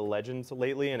of League of Legends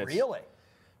lately, and it's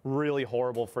really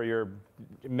horrible for your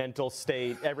mental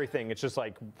state, everything. It's just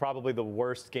like probably the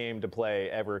worst game to play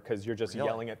ever because you're just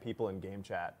yelling at people in game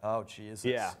chat. Oh, Jesus.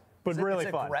 Yeah. But Is really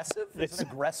it's fun. Aggressive? It's an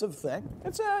aggressive thing.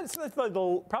 It's like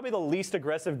probably the least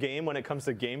aggressive game when it comes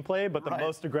to gameplay, but the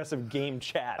most aggressive game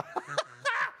chat.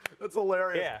 That's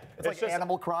hilarious. Yeah. It's like just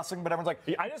Animal Crossing, but everyone's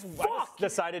like, I just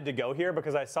decided to go here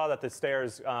because I saw that the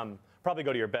stairs probably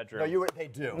go to your bedroom. no, they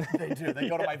do. They do. They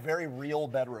go to my very real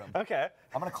bedroom. Okay.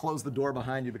 I'm going to close the door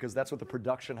behind you because that's what the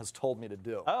production has told me to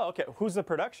do. Oh, okay. Who's the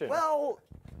production? Well,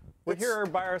 we're here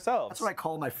by ourselves. That's what I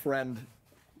call my friend.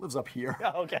 Lives up here.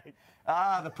 Oh, okay.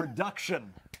 The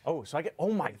production. Oh, so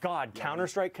oh my God,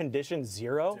 Counter-Strike Condition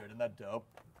 0? Dude, isn't that dope?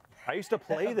 I used to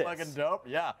play this. Fucking dope.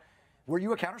 Yeah. Were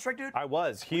you a Counter-Strike dude? I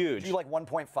was huge. Did you like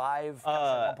 1.5, 1.5, it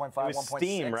was 1.6?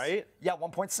 Steam, right? Yeah,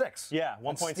 1.6. Yeah,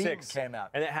 When 1.6 Steam came out.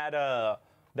 and it had the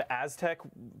Aztec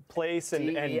place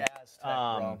and Aztec,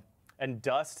 bro. and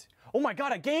Dust. Oh my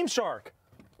God, a Game Shark!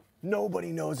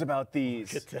 Nobody knows about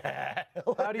these. Look at that.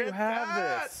 How do you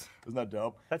have this? Isn't that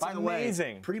dope? That's By the way,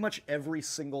 amazing. pretty much every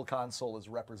single console is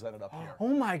represented up here. Oh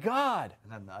my God!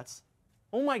 Isn't that nuts?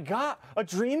 Oh my God! A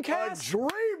Dreamcast? A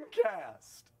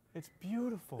Dreamcast! It's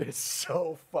beautiful. It's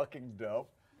so fucking dope.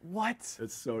 What?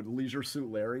 It's so Leisure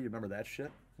Suit Larry. You remember that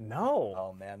shit? No.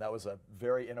 Oh man, that was a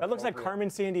very inappropriate. That looks like Carmen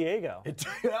Sandiego.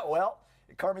 Yeah, well,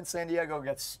 Carmen Sandiego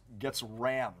gets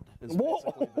rammed. Is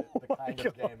basically the kind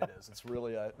of game it is. It's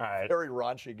really a very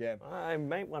raunchy game. I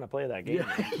might want to play that game.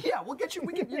 Yeah, we'll get you.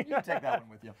 You can take that one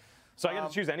with you. So I get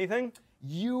to choose anything?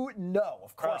 No,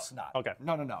 of course not. Okay.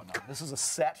 No. This is a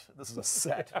set. This is a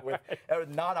set with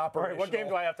not operational. All right, what game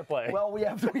do I have to play? Well, we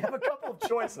have a couple of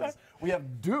choices. We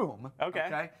have Doom.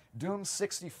 Okay. Doom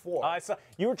 64. I saw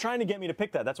you were trying to get me to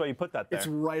pick that. That's why you put that there. It's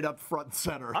right up front and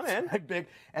center. I'm in. It's big.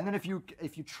 And then if you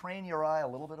train your eye a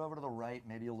little bit over to the right,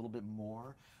 maybe a little bit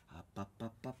more.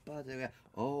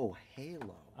 Oh,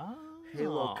 Halo. Oh.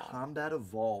 Halo Combat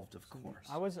Evolved, of course.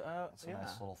 I was. It's a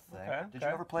nice little thing. Okay, Did you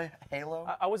ever play Halo?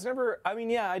 I was never. I mean,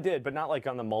 yeah, I did, but not like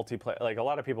on the multiplayer. Like a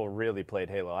lot of people really played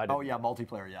Halo. I didn't. Oh yeah,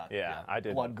 multiplayer. Yeah. Yeah, I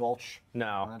did. Blood Gulch.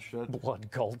 No. That shit.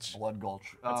 Blood Gulch. Blood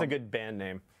Gulch. That's a good band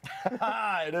name.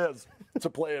 It is. To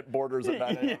play at Borders at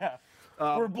 9 a.m.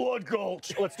 Yeah. We're Blood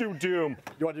Gulch. Let's do Doom.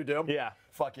 You want to do Doom? Yeah.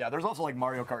 Fuck yeah. There's also like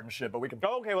Mario Kart and shit, but we can.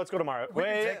 Okay, let's go to Mario. can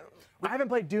Wait, I haven't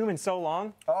played Doom in so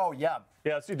long. Oh yeah.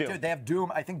 Yeah, let's do Doom. Dude, they have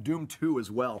Doom. I think Doom 2 as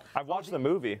well. I've watched the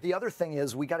movie. The other thing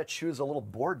is we got to choose a little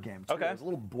board game too. Okay. There's a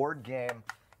little board game.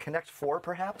 Connect 4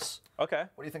 perhaps? Okay.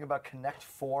 What do you think about Connect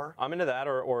 4? I'm into that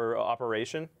or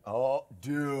Operation. Oh,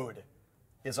 dude.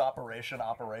 Is Operation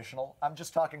operational? I'm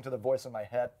just talking to the voice in my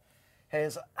head. Hey,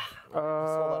 just hold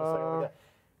on a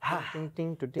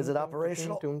second. Is it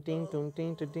operational?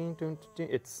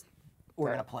 It's. We're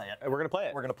going to play it. We're gonna play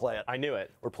it. We're going to play it. I knew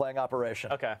it. We're playing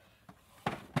Operation. Okay.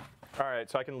 All right,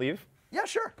 so I can leave. Yeah,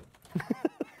 sure.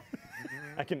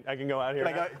 I can go out here.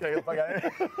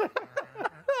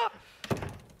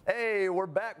 Hey, we're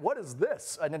back. What is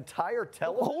this? An entire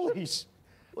television? Holy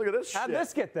Look at this How'd shit.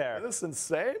 this get there? Is this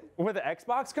insane? With the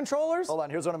Xbox controllers? Hold on,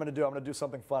 here's what I'm going to do. I'm going to do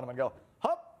something fun. I'm going to go,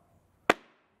 hop.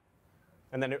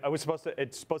 And then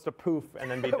it's supposed to poof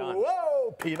and then be done.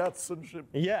 Whoa, peanuts and shit.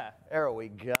 Yeah. There we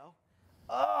go.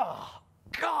 Oh,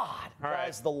 God. All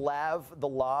Guys, right. the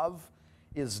lav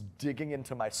is digging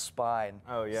into my spine.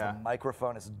 Oh, yeah. The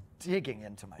microphone is digging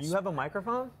into my spine. You have a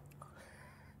microphone?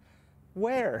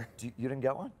 Where? You didn't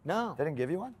get one? No. They didn't give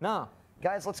you one? No.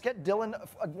 Guys, let's get Dillon,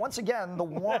 once again, the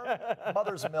warm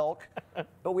mother's milk,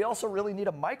 but we also really need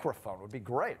a microphone. Would be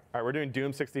great. All right, we're doing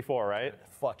Doom 64, right?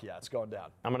 Fuck yeah, it's going down.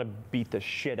 I'm gonna beat the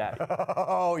shit out of you.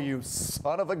 Oh, you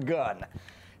son of a gun.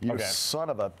 You Okay. son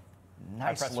of a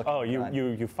nice looking gun.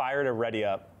 you fired a ready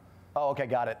up. Oh, okay,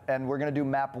 got it. And we're gonna do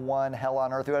map 1, Hell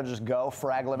on Earth. We're gonna just go,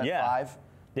 frag limit Yeah. 5.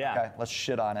 Yeah. Okay, let's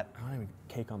shit on it. I don't have any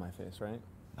cake on my face, right?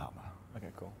 No, Okay,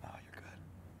 cool. you're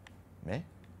good. Me?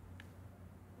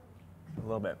 A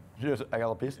little bit. I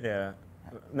got a piece? Yeah.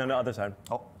 No, other side.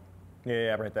 Oh.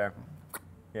 Yeah, right there.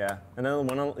 Yeah. And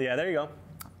then yeah, there you go.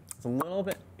 It's a little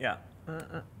bit, yeah.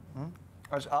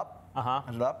 It's up? Uh-huh.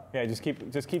 Is it up? Yeah, just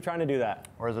keep trying to do that.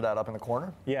 Where is it at? Up in the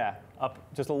corner? Yeah, up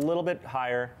just a little bit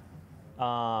higher. It's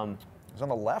on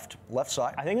the left? Left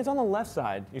side? I think it's on the left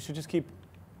side. You should just keep,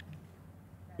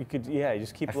 you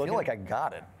just keep I looking. feel like I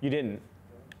got it. You didn't.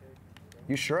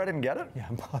 You sure I didn't get it? Yeah,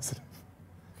 I'm positive.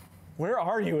 Where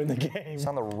are you in the game? It's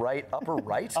on the right, upper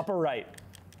right? Upper right.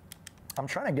 I'm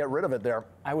trying to get rid of it there.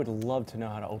 I would love to know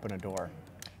how to open a door.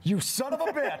 You son of a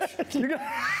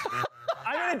bitch!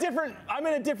 I'm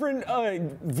in a different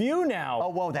view now. Oh,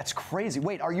 whoa, that's crazy.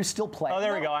 Wait, are you still playing? Oh,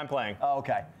 there we though? go. I'm playing. Oh,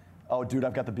 okay. Oh, dude,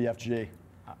 I've got the BFG.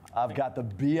 I've got the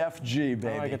BFG,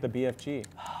 baby. Oh, I get the BFG.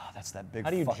 That's that big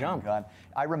How do you fucking jump? gun.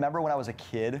 I remember when I was a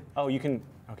kid, Oh, you can.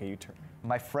 Okay, you turn.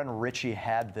 my friend Richie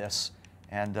had this,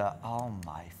 and oh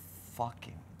my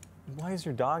fucking. Why is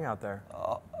your dog out there?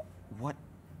 What?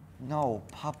 No,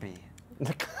 puppy.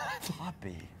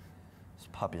 Puppy. This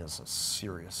puppy has some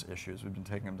serious issues. We've been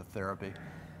taking him to therapy.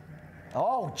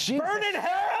 Oh, Jesus. Burn in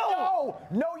hell!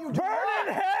 No, you do Burn not.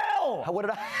 in hell! What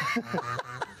did I?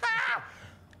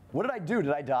 What did I do?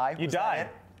 Did I die? You Was that died. it?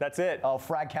 That's it. Oh,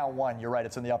 frag count 1. You're right.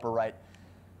 It's in the upper right.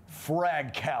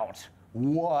 Frag count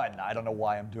 1. I don't know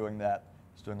why I'm doing that.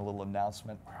 Just doing a little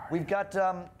announcement. We've got.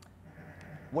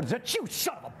 What is it? You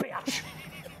son of a bitch!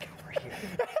 Get over here.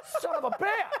 Son of a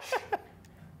bitch!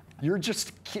 You're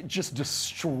just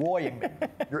destroying me.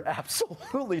 You're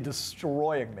absolutely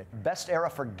destroying me. Best era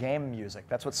for game music.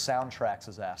 That's what Soundtracks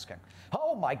is asking.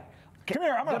 Oh my. Come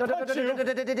here, I'm gonna punch you. I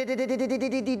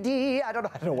don't know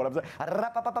what I'm saying.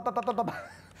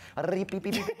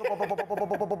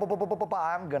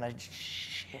 I'm gonna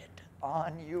shit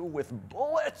on you with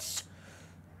bullets.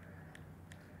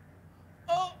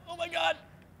 Oh my God.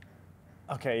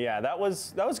 Okay, yeah, that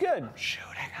was good.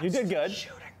 Shooting. You did good.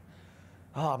 Shooting.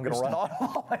 Oh, I'm gonna run on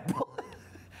all my bullets.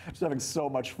 Just having so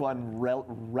much fun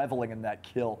reveling in that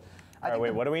kill. All right,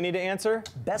 wait, what do we need to answer?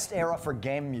 Best era for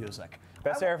game music.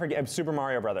 Best era for Super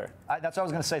Mario Brother. That's what I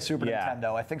was going to say, Super Yeah.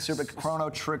 Nintendo. I think Chrono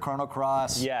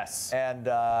Cross. Yes. And,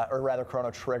 or rather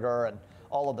Chrono Trigger and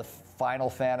all of the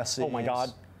Final Fantasies. Oh my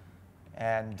God.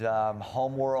 And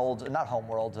Homeworld, not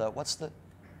Homeworld, what's the?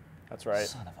 That's right.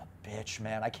 Son of a bitch,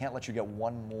 man. I can't let you get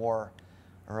one more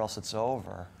or else it's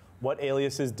over. What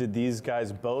aliases did these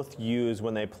guys both use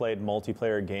when they played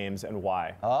multiplayer games and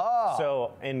why? Oh.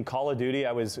 So in Call of Duty,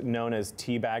 I was known as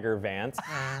Teabagger Vance.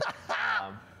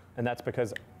 And that's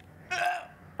because,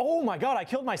 oh my God, I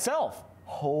killed myself.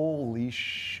 Holy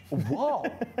whoa.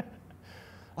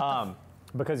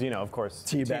 Because, of course,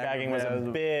 Teabagging was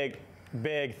a big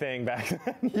thing back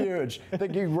then. Huge. I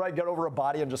think you get over a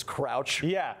body and just crouch.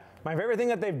 Yeah. My favorite thing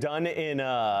that they've done in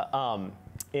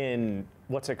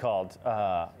what's it called?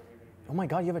 Oh my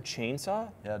God, you have a chainsaw?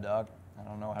 Yeah, dog. I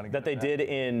don't know how to get That they did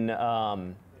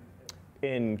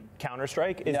in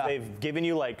Counter-Strike is they've given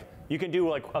you you can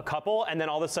do a couple and then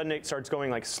all of a sudden it starts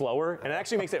going slower and it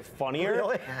actually makes it funnier.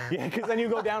 Really? Yeah, because then you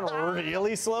go down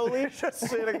really slowly. Just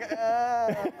sitting.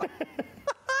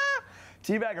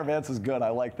 Teabagger Vance is good. I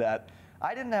like that.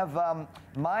 I didn't have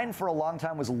mine for a long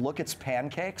time was Look It's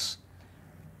Pancakes.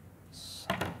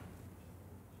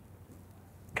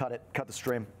 Cut it. Cut the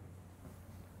stream.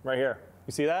 Right here.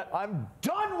 You see that? I'm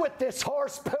done with this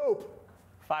horse poop.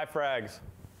 5 frags.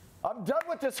 I'm done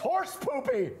with this horse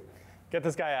poopy. Get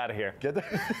this guy out of here. Get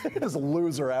this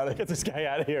loser out of here. Get this guy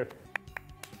out of here.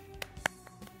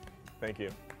 Thank you.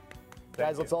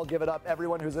 Guys, let's all give it up.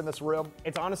 Everyone who's in this room.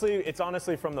 It's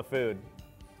honestly from the food.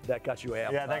 That got you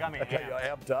amped. Yeah, that got me That got you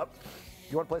amped up.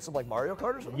 You want to play some Mario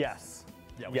Kart or something? Yes.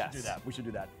 Yeah, we should do that. We should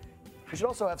do that. We should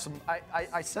also have some.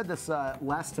 I said this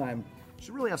last time. We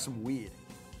should really have some weed.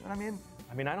 You know what I mean?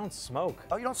 I mean, I don't smoke.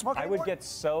 Oh, you don't smoke I anymore? would get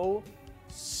so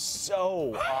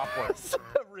awkward.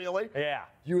 Really? Yeah.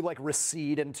 You like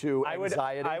recede into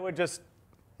anxiety? I would just.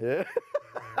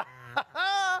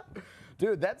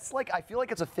 Dude, that's like, I feel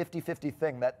like it's a 50-50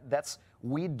 thing. That's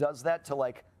weed does that to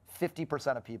like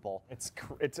 50% of people.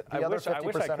 I wish I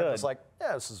could. Are just like,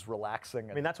 yeah, this is relaxing.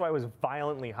 I mean, that's why I was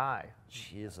violently high.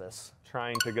 Jesus.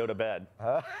 Trying to go to bed.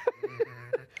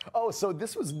 Oh, so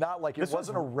this was not like, it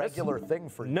wasn't a regular thing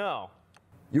for you. No.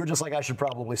 You were just like, I should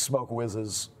probably smoke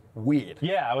Wiz's weed.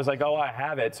 Yeah, I was like, oh, I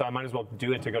have it, so I might as well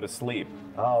do it to go to sleep.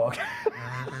 Oh, okay.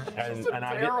 And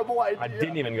terrible idea. I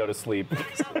didn't even go to sleep.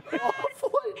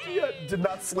 Awful idea. Did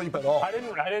not sleep at all. I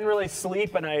didn't really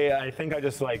sleep, and I think I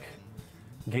just like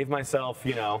gave myself,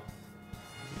 you know,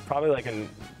 probably like a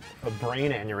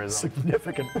brain aneurysm.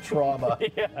 Significant trauma.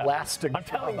 Yeah. Lasting I'm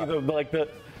telling trauma. you,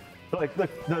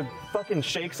 the fucking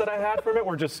shakes that I had from it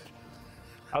were just.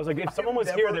 I was like, if someone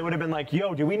was here, they would have been like,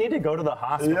 yo, do we need to go to the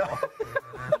hospital?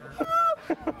 Yeah.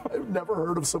 I've never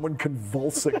heard of someone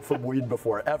convulsing from weed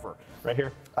before, ever. Right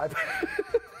here. Right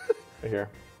here.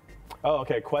 Oh,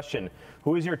 okay, question.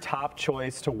 Who is your top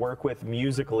choice to work with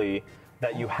musically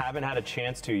that you haven't had a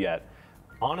chance to yet?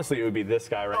 Honestly, it would be this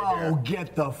guy right here. Oh,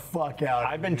 get the fuck out.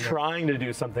 I've been trying to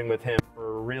do something with him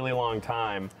for a really long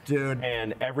time. Dude.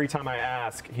 And every time I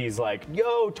ask, he's like,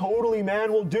 yo, totally,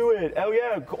 man, we'll do it. Oh,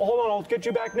 yeah, hold on, I'll get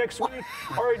you back next week.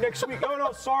 All right, next week. Oh,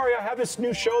 no, sorry, I have this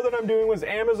new show that I'm doing with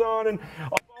Amazon, and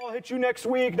I'll hit you next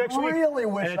week. Really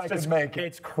wish I could make it.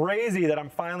 It's crazy that I'm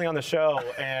finally on the show,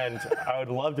 and I would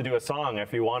love to do a song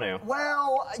if you want to.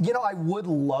 Well, you know, I would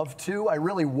love to. I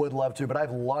really would love to, but I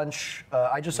have lunch.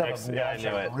 I just have a lunch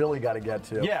I really got to get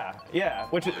to. Yeah.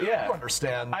 You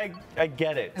understand. I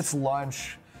get it. It's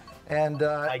lunch, and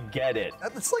I get it.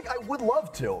 It's like I would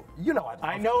love to. You know,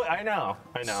 I know.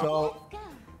 So,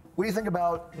 what do you think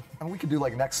about? I mean, we could do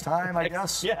like next time, I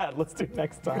guess. Yeah, let's do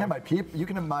next You time. can have my peep. You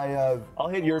can have my. I'll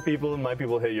hit your people, and my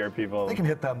people hit your people. They can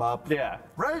hit them up. Yeah.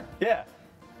 Right? Yeah.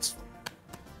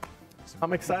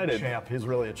 I'm excited. Champ. He's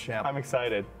really a champ. I'm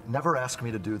excited. Never ask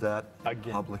me to do that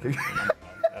Again. publicly.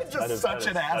 That Just is- such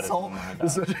that an is- asshole.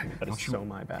 That is so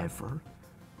my bad. Ever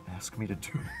ask me to do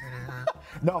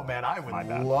it? No, man, I would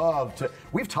bad. love to.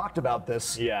 We've talked about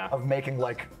this. Yeah. Of making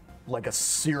like a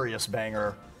serious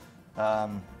banger.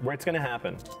 Where it's gonna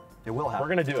happen. It will happen. We're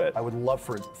gonna do it. I would love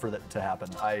for that to happen.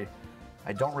 I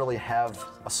don't really have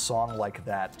a song like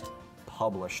that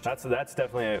published. That's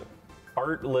definitely a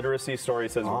art literacy story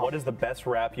says what is the best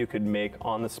rap you could make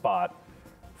on the spot?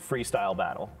 Freestyle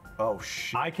battle. Oh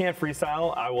shit. I can't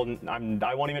freestyle. I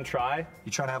won't even try.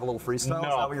 You trying to have a little freestyle? No.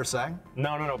 Is that what you're saying?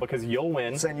 No, because you'll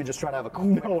win. Saying you're just trying to have a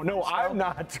quick No, freestyle? I'm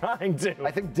not trying to.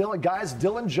 I think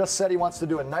Dylan just said he wants to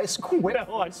do a nice quick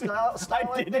freestyle.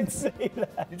 I didn't say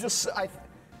that. You just,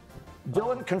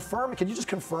 Dylan, confirm. Can you just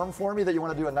confirm for me that you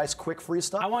want to do a nice quick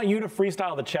freestyle? I want you to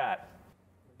freestyle the chat.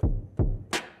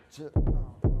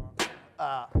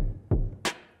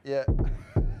 Yeah.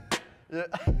 Yeah.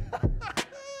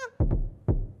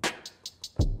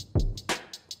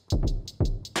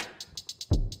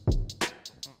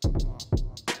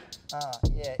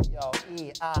 Yeah, yo,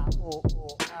 E, I, O,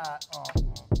 O, I,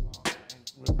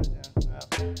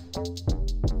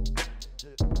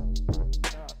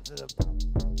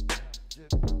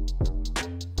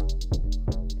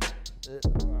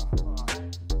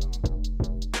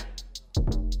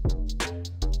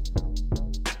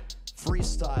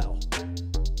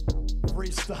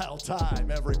 Freestyle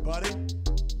time, everybody.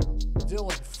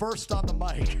 Dillon, first on the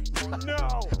mic.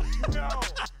 No.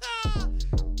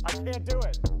 I can't do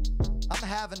it. I'm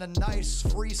having a nice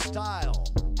freestyle.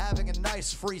 Having a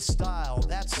nice freestyle.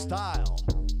 That's style.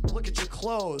 Look at your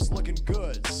clothes, looking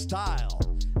good. Style.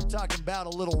 I'm talking about a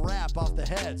little rap off the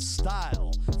head.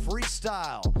 Style.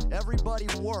 Freestyle. Everybody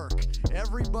work.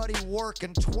 Everybody work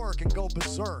and twerk and go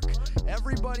berserk.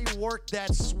 Everybody work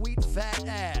that sweet fat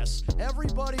ass.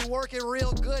 Everybody work it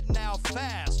real good now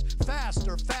fast.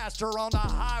 Faster on the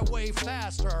highway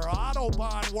faster.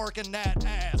 Autobahn working that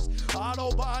ass.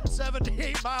 Autobahn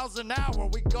 78 miles an hour.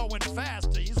 We going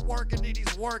faster. He's working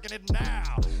it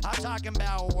now. I'm talking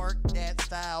about work that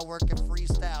style, working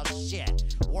freestyle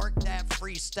shit. Work that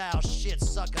freestyle shit,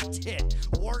 suck a tit.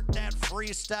 Work that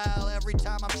freestyle every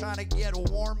time I'm trying to get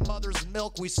warm mother's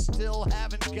milk. We still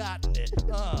haven't gotten it.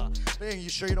 Man, you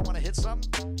sure you don't want to hit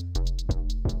something?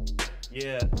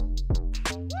 Yeah.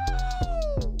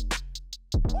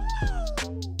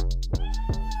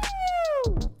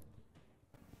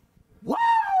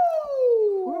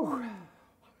 Woo!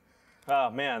 Oh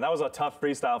man, that was a tough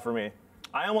freestyle for me.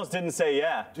 I almost didn't say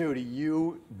yeah. Dude,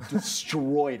 you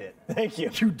destroyed it. Thank you.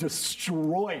 You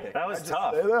destroyed it. That was Did I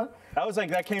tough. just say that? That was like,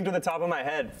 that came to the top of my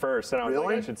head first, and I was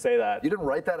Really? like, I should say that. You didn't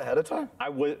write that ahead of time? I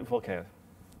would, okay.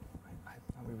 I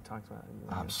thought we talked about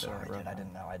it. I'm sorry, dude. I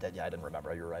didn't know. I did. Yeah, I didn't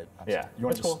remember. You're right. I'm Yeah, sorry. You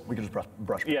want that's to cool. We could just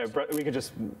brush. Yeah, we could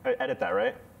just edit that,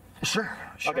 right? Sure.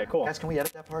 Okay, cool. Guys, can we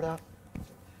edit that part out?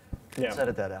 Yeah. Let's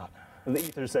edit that out. The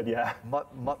ether said yeah.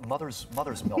 Mother's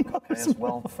milk, okay, as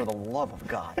well, for the love of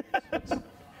God.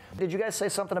 Did you guys say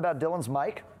something about Dillon's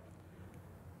mic?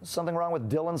 Something wrong with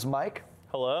Dillon's mic?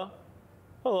 Hello?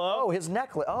 Hello? Oh, his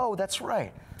necklace. Oh, that's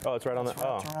right. Oh, it's right on the. It's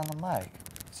wrapped around the mic.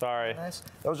 Sorry. Nice.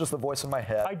 That was just the voice in my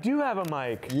head. I do have a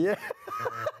mic. Yeah.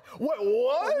 What?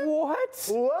 What?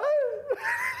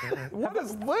 What? What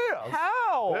is this?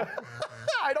 How?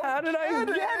 I don't How did I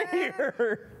get get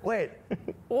here? Wait.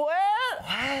 What?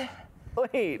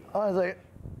 Wait. I was like,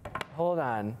 Hold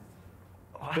on.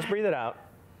 Just breathe it out.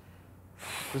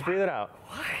 Just breathe it out.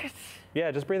 what?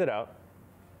 Yeah, just breathe it out.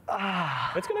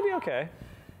 It's gonna be okay.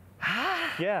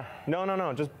 Yeah.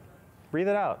 No. Just breathe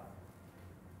it out.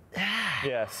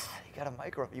 Yes. You got a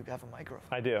microphone. You have a microphone.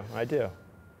 I do.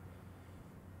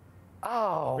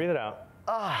 Oh. Breathe it out.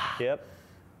 Yep.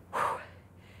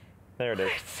 There it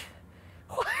is.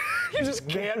 You just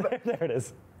can't. There it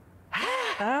is.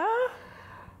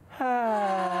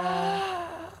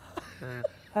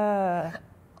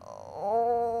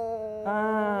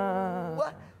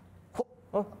 What?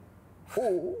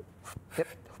 Oh. Yep.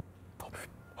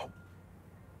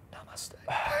 Namaste.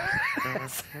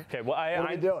 Okay, well, What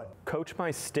are you doing? Coach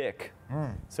My Stick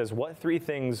says, what 3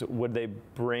 things would they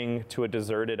bring to a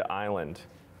deserted island?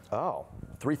 Oh,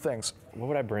 3 things. What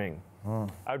would I bring? I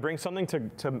would bring something to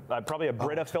probably a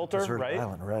Brita filter, Deserted right?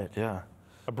 Island, right? Yeah.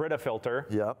 A Brita filter.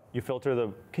 Yep. You filter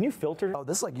the. Can you filter? Oh,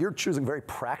 this is like you're choosing very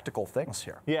practical things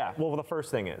here. Yeah. Well, the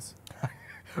first thing is.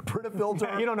 Brita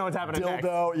filter. You don't know what's happening next.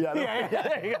 Dildo. Yeah. Yeah,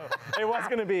 there you go. It was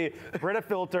going to be Brita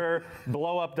filter,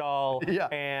 blow up doll, Yeah.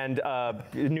 and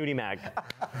nudie mag.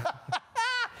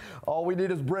 All we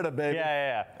need is Brita, baby.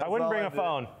 Yeah. I wouldn't all bring I a do.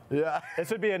 phone. Yeah. This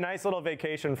would be a nice little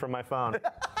vacation from my phone.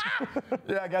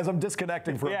 Yeah, guys, I'm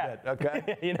disconnecting for Yeah. a bit.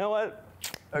 Okay. You know what?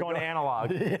 Going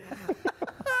analog.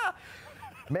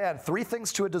 Man, 3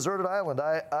 things to a deserted island.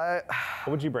 What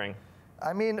would you bring?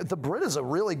 I mean, the Brita's a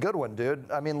really good one, dude.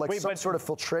 I mean, like Wait, some but- sort of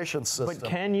filtration system. But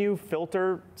can you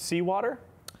filter seawater?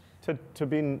 To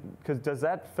be, because does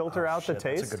that filter out the Shit,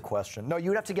 taste? That's a good question. No,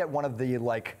 you'd have to get one of the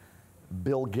like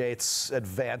Bill Gates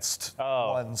advanced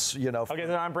ones, you know. Okay,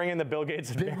 then I'm bringing the Bill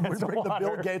Gates we advanced bring the water.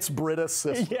 Bill Gates Brita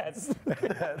system. Yes.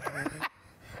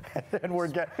 And we're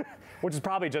getting Which is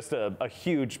probably just a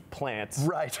huge plant.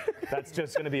 right. That's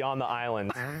just going to be on the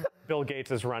island. Bill Gates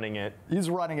is running it. He's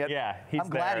running it. Yeah, he's I'm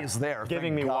glad there, he's there.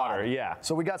 giving thank me God. water, yeah.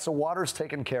 So we got water's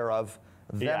taken care of.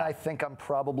 Then Yeah. I think I'm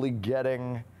probably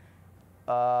getting.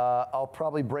 I'll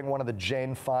probably bring one of the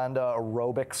Jane Fonda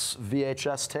aerobics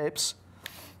VHS tapes.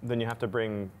 Then you have to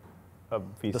bring a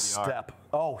VCR. The step.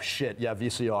 Oh shit, yeah,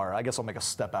 VCR. I guess I'll make a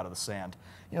step out of the sand.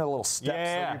 You know the little steps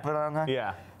Yeah. that you put on there?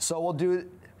 Yeah. So we'll do,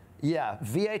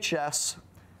 VHS,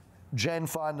 Jane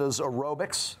Fonda's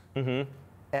aerobics,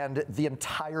 and the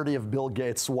entirety of Bill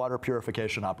Gates' water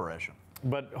purification operation.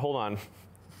 But hold on.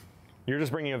 You're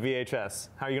just bringing a VHS.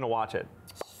 How are you going to watch it?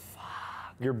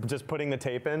 You're just putting the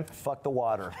tape in? Fuck the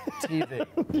water. TV,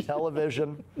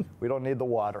 television, we don't need the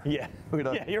water. Yeah. We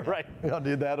don't, Yeah, you're right. We don't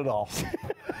need that at all.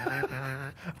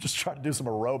 I'm just trying to do some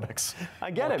aerobics. I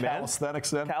get it, man.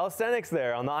 Calisthenics in. Calisthenics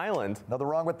there on the island. Nothing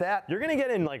wrong with that. You're going to get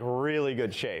in like really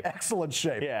good shape. Excellent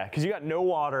shape. Yeah, because you got no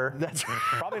water. That's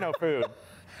Probably no food.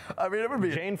 I mean, it would be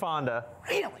Jane Fonda.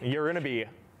 Really? You're going to be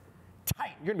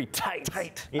tight. You're going to be tight.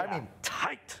 Tight. Yeah. I mean,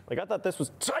 tight. Like I thought this was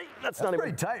tight. That's not That's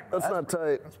even pretty tight. That's not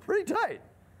tight. That's pretty tight.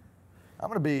 I'm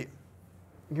gonna be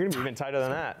You're going to be even tighter than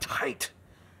that. tight.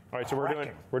 All right, so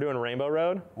Cracking. we're doing Rainbow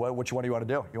Road? Which one do you want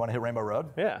to do? You want to hit Rainbow Road?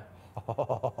 Yeah.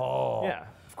 Yeah,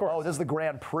 of course. Oh, this is the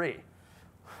Grand Prix.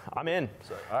 I'm in.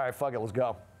 All right, fuck it, let's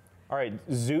go. All right,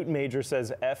 Zoot Major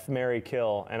says F, Marry,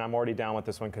 Kill, and I'm already down with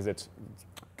this one because it's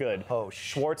good. Oh,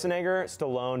 shit. Schwarzenegger,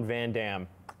 Stallone, Van Damme.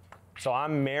 So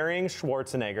I'm marrying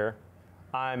Schwarzenegger.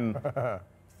 I'm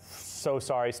so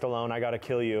sorry, Stallone, I gotta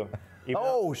kill you. Even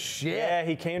Oh though- shit. Yeah,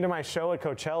 he came to my show at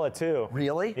Coachella too.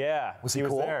 Really? Yeah. Was he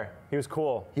was cool? there. He was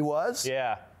cool. He was?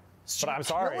 Yeah. But I'm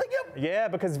sorry. Killing him? Yeah,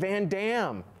 because Van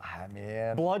Damme. I mean,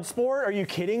 Bloodsport? Are you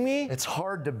kidding me? it's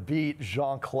hard to beat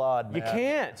Jean-Claude, man. You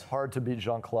can't. It's hard to beat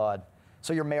Jean-Claude.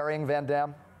 So you're marrying Van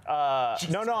Damme?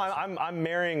 No, I'm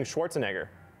marrying Schwarzenegger.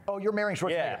 Oh, you're marrying Schwarzenegger.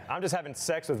 Yeah, I'm just having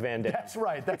sex with Van Damme. That's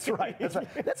right. That's right.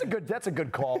 That's a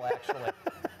good call, actually.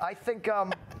 I think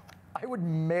I would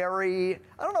marry.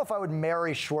 I don't know if I would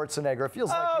marry Schwarzenegger. It feels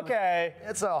like Okay.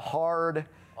 it's a hard.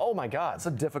 Oh my God. It's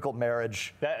a difficult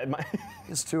marriage.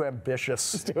 He's too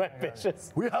ambitious. too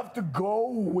ambitious. We have to go.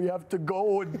 We have to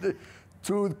go and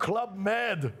to Club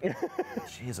Med.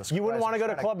 Jesus You wouldn't Christ, want to go I'm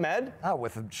to trying Club Med? Not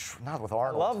with I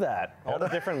Arnold. love that. All the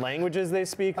different languages they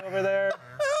speak over there.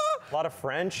 A lot of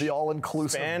French. The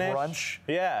all-inclusive Spanish. brunch.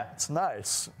 Yeah. It's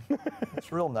nice.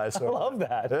 It's real nice. I love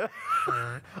that.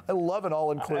 I love an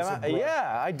all-inclusive brunch.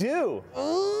 Yeah, I do.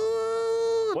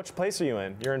 Which place are you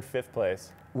in? You're in 5th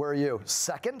place. Where are you?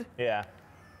 Second? Yeah.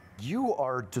 You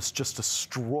are just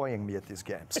destroying me at these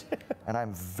games, and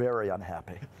I'm very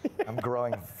unhappy. I'm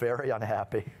growing very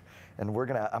unhappy, and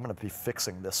I'm gonna be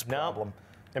fixing this problem.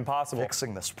 No, impossible.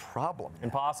 Fixing this problem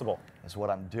Impossible. is what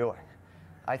I'm doing.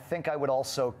 I think I would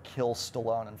also kill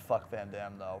Stallone and fuck Van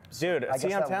Damme, though. Dude, I see,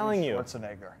 guess I'm that would telling leave you.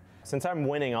 Schwarzenegger. Since I'm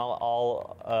winning,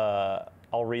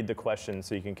 I'll read the questions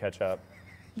so you can catch up.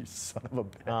 You son of a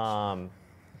bitch.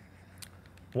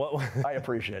 What? I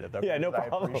appreciate it, though. Yeah, no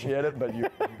problem. I appreciate it, but you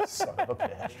son of a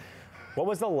bitch. What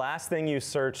was the last thing you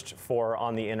searched for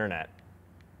on the internet?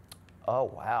 Oh,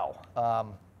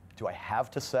 wow. Do I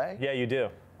have to say? Yeah, you do.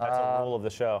 That's a rule of the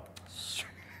show.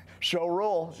 Show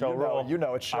rule. Show rule. You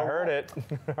know it's show I heard rule.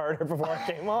 it. I heard it before I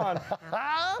came on.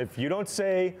 If you don't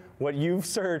say what you've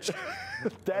searched,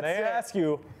 That's they it. ask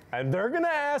you, and they're gonna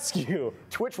ask you.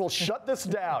 Twitch will shut this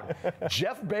down.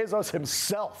 Jeff Bezos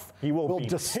himself He will be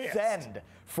descend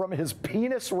from his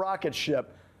penis rocket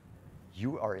ship.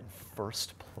 You are in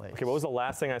first place. Okay, what was the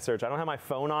last thing I searched? I don't have my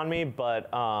phone on me, but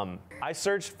I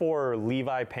searched for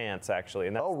Levi pants actually,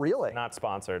 and that's Oh, really? not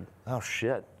sponsored. Oh,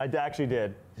 shit. I actually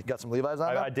did. You got some Levi's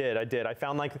on there? I did. I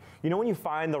found when you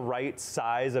find the right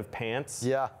size of pants.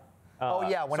 Yeah. Oh,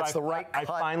 yeah, when so it's the right I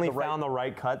cut. finally found the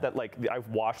right cut that I've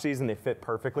washed these and they fit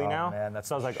perfectly now. Man, that's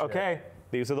so I was like, shit. okay,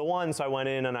 these are the ones. So I went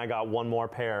in and I got one more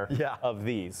pair Yeah. of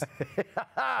these.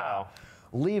 So,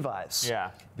 Levi's.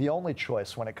 Yeah. The only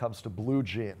choice when it comes to blue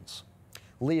jeans.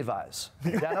 Levi's.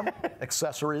 Denim,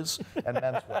 accessories, and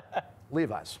menswear.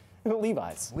 Levi's.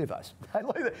 Levi's. Levi's. I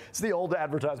like that. It's the old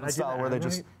advertisement do style that where they ad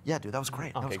just, right? yeah, dude, that was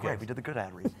great. That was great. good. We did the good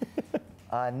ad read.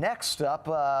 Next up,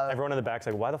 Everyone in the back's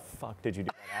like, why the fuck did you do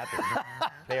that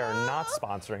ad? They are not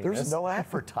sponsoring there's this. no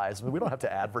advertisement. We don't have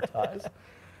to advertise.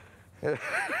 All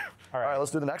right,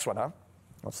 let's do the next one, huh?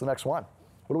 What's the next one?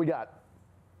 What do we got?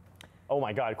 Oh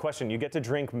my God, question. You get to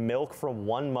drink milk from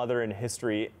one mother in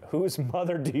history. Whose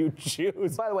mother do you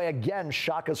choose? By the way, again,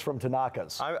 Shaka's from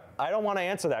Tanaka's. I don't want to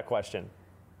answer that question.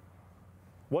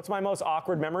 What's my most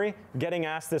awkward memory? Getting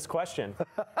asked this question.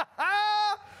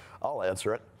 I'll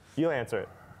answer it. You answer it.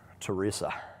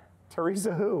 Teresa.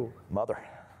 Teresa who? Mother.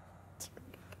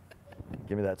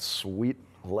 Give me that sweet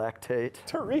lactate.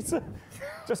 Teresa.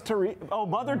 Just Teresa. Oh,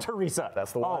 Mother Teresa.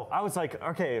 That's the one. Oh, I was like,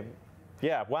 okay.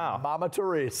 Yeah, wow. Mama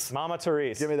Teresa. Mama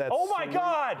Teresa. Give me that Oh my sweet-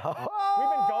 God! We've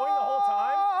been going the whole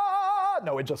time?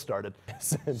 No, it just started.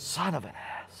 Son of an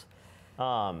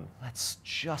ass. Let's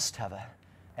just have a,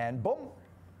 and boom.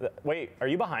 Wait, are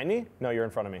you behind me? No, you're in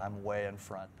front of me. I'm way in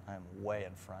front. I'm way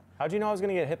in front. How'd you know I was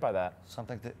gonna get hit by that?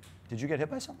 Something that, did you get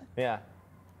hit by something? Yeah.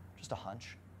 Just a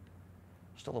hunch.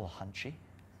 Just a little hunchy.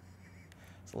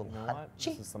 Just a little You know what? hunchy.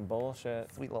 This is some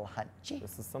bullshit. Sweet little hunchy.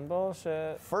 This is some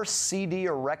bullshit. First CD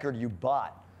or record you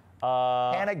bought?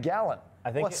 Hannah Gallant. I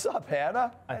think What's up,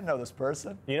 Hannah? I didn't know this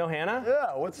person. You know Hannah?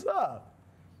 Yeah, what's up?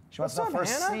 She wants to know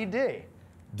What's first up, Hannah? CD.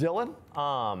 Dylan?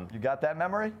 You got that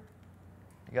memory?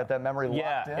 You got that memory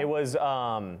locked in? Yeah, it was,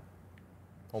 oh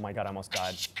my God, I almost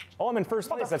died. Oh, I'm in first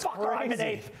place, that's Motherfucker, I'm in crazy.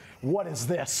 eighth. What is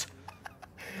this?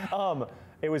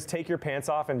 It was Take Your Pants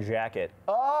Off and Jacket.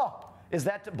 Oh, is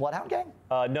that Bloodhound Gang?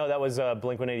 No, that was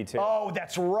Blink-182. Oh,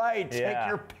 that's right. Yeah. Take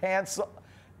your pants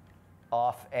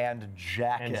off and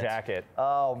jacket. And Jacket.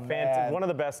 Oh, man. One of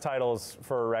the best titles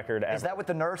for a record ever. Is that with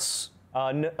the nurse?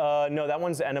 No, that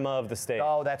one's Enema of the State,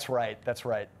 Oh, that's right. That's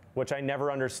right. which I never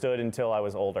understood until I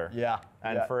was older. Yeah.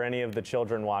 And yeah. for any of the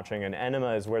children watching, an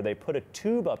enema is where they put a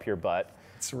tube up your butt.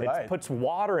 That's right. It puts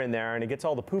water in there and it gets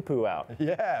all the poo-poo out.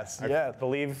 Yes, I yes.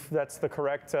 believe that's the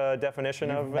correct definition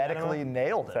You of medically enema.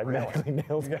 nailed it. I really. medically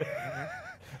nailed it.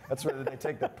 That's where they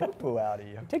take the poo-poo out of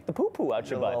you. Take the poo-poo out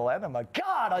Your your little butt. enema.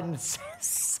 God, I'm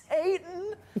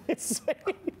Satan.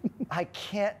 I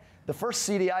can't. The first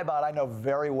CD I bought, I know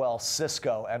very well.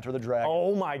 Cisco, Enter the Dragon.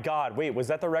 Oh my God! Wait, was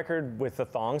that the record with the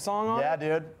thong song on Yeah, it?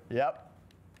 dude. Yep.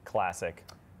 Classic.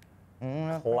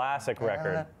 Classic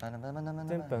record.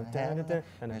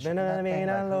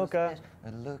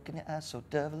 Look in your eyes so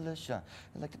devilish. You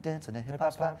like to dance in a hip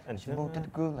hop spot. And she moved to the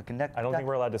groove like a neck. I don't think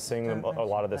we're allowed to sing a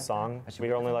lot of this song.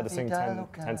 We are only allowed to sing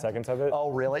 10 seconds of it.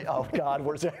 Oh, really? Oh, God,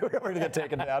 we're going to get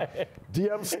taken down.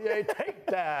 DMCA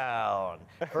takedown.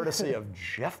 Courtesy of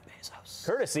Jeff Bezos.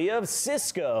 Courtesy of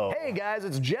Cisco. Hey, guys,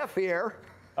 it's Jeff here.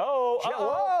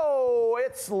 Whoa,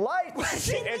 it's light.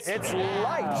 It's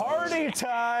light. Party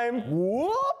time.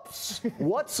 Whoops.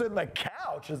 What's in the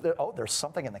couch? Is there? Oh, there's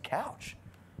something in the couch.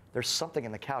 There's something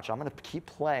in the couch. I'm gonna keep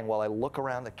playing while I look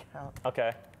around the couch.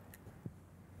 Okay.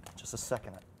 Just a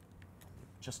second.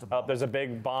 Just a Oh, moment. there's a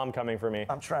big bomb coming for me.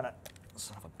 I'm trying to.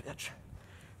 Son of a bitch.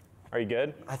 Are you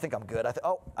good? I think I'm good. I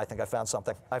think I found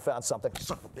something. I found something.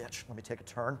 Son of a bitch. Let me take a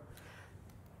turn.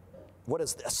 What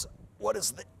is this? What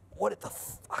the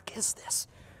fuck is this?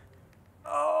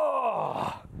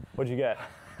 Oh! What'd you get?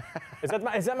 Is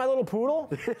that my little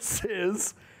poodle? This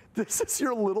is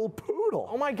your little poodle.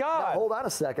 Oh my God. Now, hold on a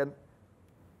second.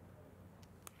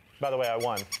 By the way, I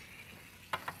won.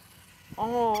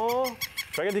 Oh.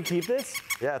 Do I get to keep this?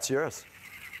 Yeah, it's yours.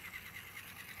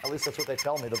 At least that's what they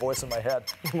tell me, the voice in my head.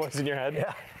 What's in your head?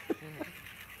 Yeah.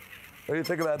 What do you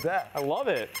think about that? I love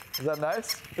it. Is that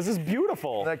nice? This is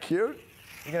beautiful. Is that cute?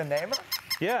 You gonna name her?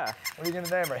 Yeah. What are you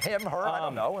gonna name her? Him, her? I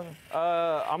don't know.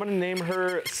 I'm gonna name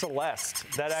her Celeste.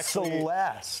 That actually.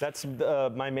 Celeste. That's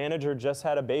my manager just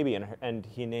had a baby and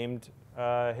he named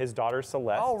his daughter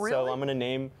Celeste. Oh, really? So I'm gonna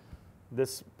name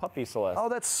this puppy Celeste. Oh,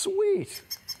 that's sweet.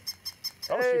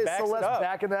 Oh, hey, she backs Celeste, it up.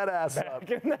 backing that ass up.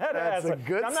 Backing that That's ass a up.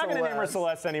 good I'm not gonna name her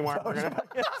Celeste anymore.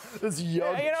 This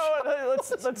young. Yeah, you know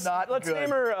what? Let's good. name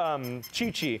her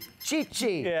Chi-Chi. Chi-Chi.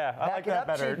 Yeah, I Back like it that up,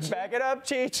 better. Chi-Chi. Back it up,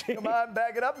 Chi-Chi. Come on,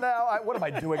 back it up now. What am I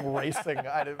doing racing?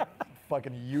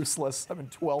 Fucking useless. I'm in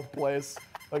 12th place.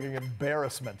 Fucking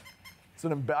embarrassment. It's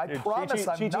an I Dude, promise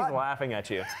I'm Chi-Chi's not. laughing at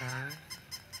you.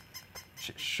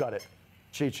 Shut it.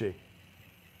 Chi-Chi.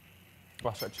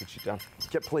 I'll shut Chi-Chi down.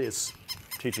 Please.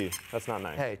 Chi-Chi, that's not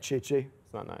nice. Hey, Chi-Chi.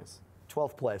 It's not nice.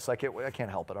 12th place. I can't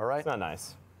help it, all right? It's not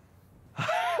nice.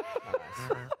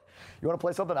 You want to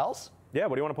play something else? Yeah,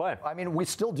 what do you want to play? I mean, we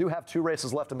still do have 2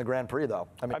 races left in the Grand Prix, though.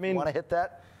 I mean, you want to hit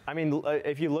that? I mean,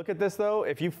 if you look at this, though,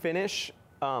 if you finish,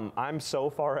 I'm so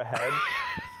far ahead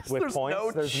with There's points.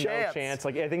 no There's chance. no chance.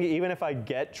 Like, I think even if I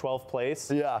get 12th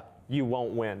place, Yeah. you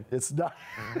won't win. It's not.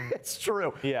 It's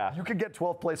true. Yeah. You could get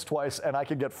 12th place twice, and I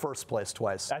could get 1st place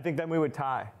twice. I think then we would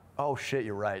tie. Oh, shit,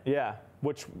 you're right. Yeah,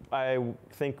 which I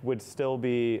think would still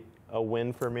be a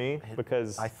win for me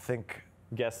because I think.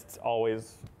 guests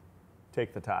always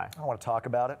take the tie. I don't want to talk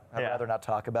about it. I'd Yeah. rather not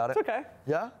talk about it. It's okay.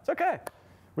 Yeah? It's okay.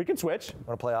 We can switch.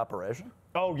 Want to play Operation?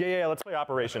 Oh, yeah, let's play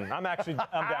Operation. I'm down for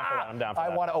that. I'm down for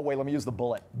that. Oh, wait, let me use the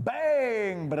bullet.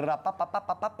 Bang!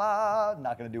 Ba-da-da-ba-ba-ba-ba-ba.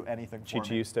 Not going to do anything for Chi-Chi,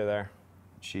 me. you stay there.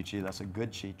 Chi-Chi, that's a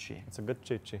good Chi-Chi. It's a good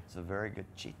Chi-Chi. It's a very good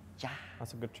Chi-Chi.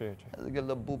 That's a good Chi-Chi. That's a good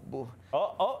little boo-boo.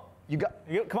 Oh. You got...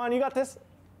 Come on, you got this.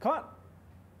 Come on.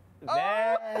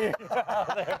 There you go.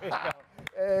 There we go.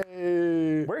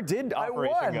 Hey. Where did I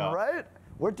Operation won, go? right?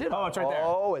 Where did Oh, it's right there.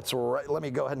 Oh, it's right. Let me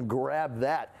go ahead and grab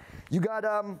that. You got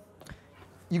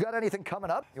anything coming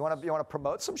up? You want to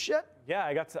promote some shit? Yeah,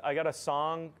 I got a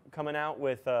song coming out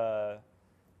with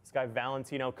this guy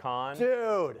Valentino Khan.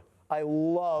 Dude, I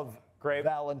love Great-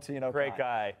 Valentino. Great Khan.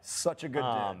 guy. Such a good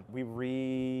dude. We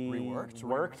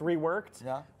Reworked? reworked.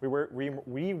 Yeah. We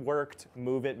reworked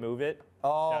Move It, Move It.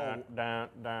 Oh. Dun, dun,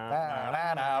 dun,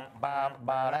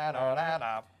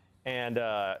 and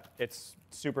it's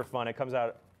super fun. It comes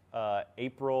out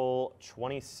April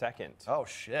 22nd. Oh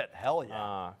shit! Hell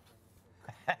yeah!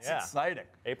 That's yeah. exciting.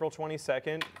 April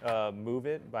 22nd, Move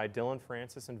It by Dillon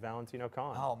Francis and Valentino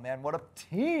Khan. Oh man, what a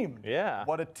team! Yeah.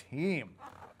 What a team.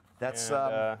 That's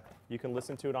And, you can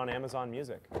listen to it on Amazon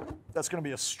Music. that's gonna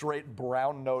be a straight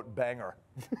brown note banger.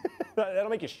 That'll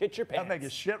make you shit your pants. That'll make you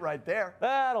shit right there.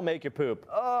 That'll make you poop.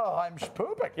 Oh, I'm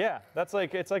pooping. Yeah, it's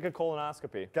like a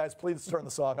colonoscopy. Guys, please turn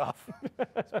the song off.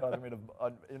 It's causing me to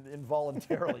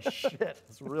involuntarily shit.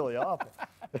 It's really awful.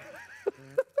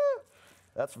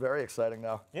 That's very exciting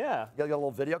now. Yeah. You got a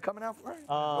little video coming out for it?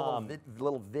 A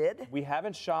little vid? We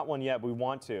haven't shot one yet. We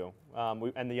want to.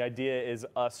 And the idea is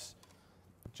us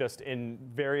just in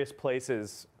various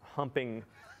places humping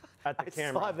at the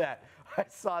camera. I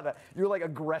saw that. You were like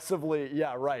aggressively,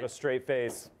 yeah, right. A straight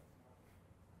face.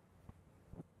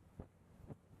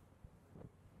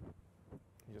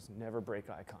 You just never break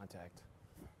eye contact.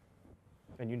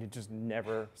 And you just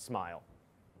never smile.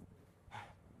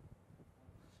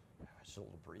 Just a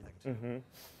little breathing too.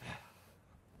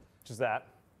 Just that.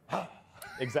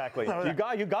 Exactly.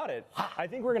 You got it. I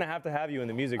think we're gonna have you in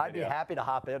the music I'd be video. happy to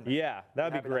hop in. Yeah, that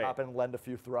would be Happy to great. hop in and lend a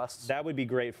few thrusts. That would be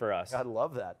great for us. I'd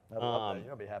love that. I'd love that.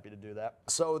 You'll be happy to do that.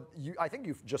 So I think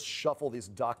you just shuffle these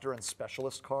doctor and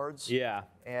specialist cards. Yeah.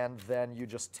 And then you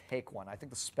just take one. I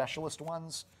think the specialist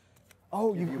ones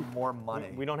give you more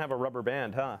money. We don't have a rubber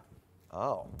band, huh?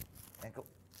 Oh.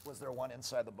 Was there one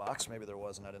inside the box? Maybe there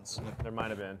wasn't. I didn't see it. There might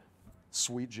have been.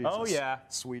 Sweet Jesus. Oh, yeah.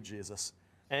 Sweet Jesus.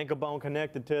 Ankle bone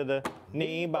connected to the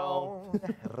knee bone.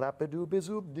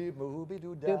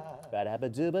 Rapidoobizoobdee-moobidoo-da.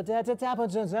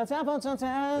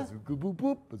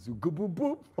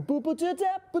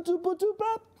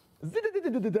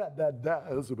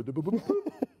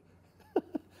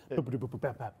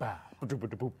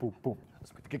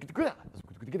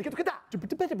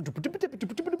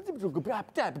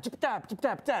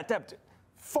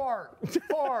 Fart,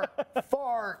 fart,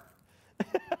 fart.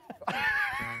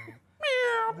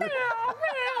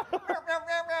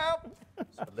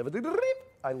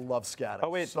 I love scatting Oh,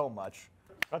 wait. so much.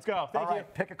 Let's go. Thank All you.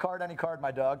 right, pick a card, any card,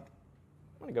 my dog.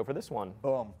 I'm gonna go for this one.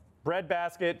 Boom. Bread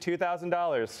basket,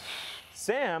 $2,000.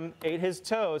 Sam ate his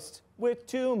toast with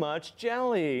too much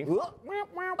jelly.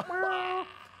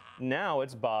 Now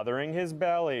it's bothering his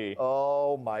belly.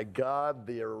 Oh my God,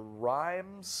 the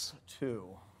rhymes too.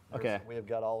 Okay. We have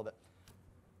got all of it.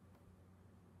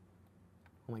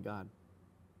 Oh my God.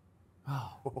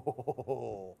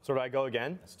 Oh, So do I go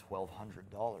again? that's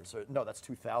 $1,200. No, that's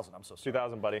 $2,000. I'm so sorry.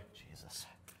 2,000, buddy. Jesus,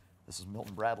 this is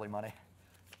Milton Bradley money.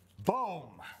 Boom,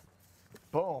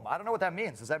 boom. I don't know what that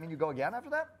means. Does that mean you go again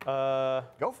after that?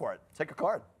 Go for it. Take a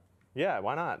card. Yeah,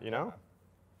 why not, you know?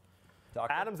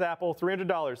 Doctor. Adam's apple,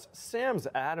 $300. Sam's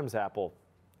Adam's apple.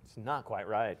 It's not quite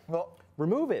right. Well,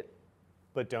 Remove it,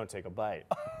 but don't take a bite.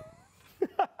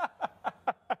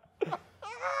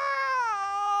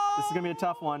 This is gonna be a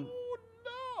tough one.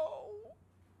 no.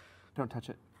 Don't touch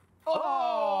it.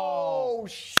 Oh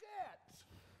shit.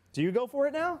 Do you go for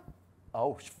it now?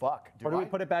 Oh fuck. Or do we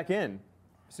put it back in?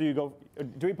 So you go,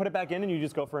 do we put it back in and you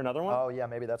just go for another one? Oh yeah,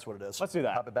 maybe that's what it is. Let's do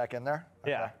that. Pop it back in there.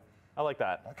 Yeah, I like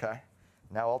that. Okay.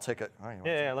 Now I'll take it. Oh, you want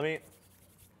Yeah, let me.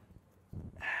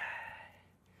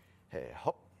 Hey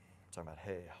hop. Talking about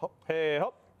hey hop. Hey,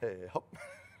 hop. Hey hop.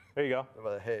 There you go.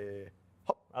 About hey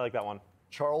hop. I like that one.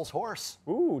 Charles Horse.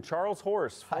 Ooh, Charles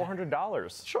Horse,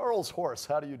 $400. Charles Horse,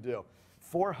 how do you do?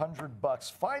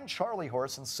 $400. Find Charlie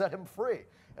Horse and set him free,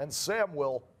 and Sam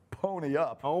will pony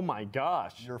up Oh my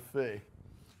gosh. your fee.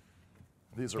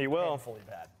 These are He will. painfully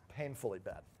bad. Painfully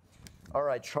bad. All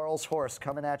right, Charles Horse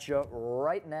coming at you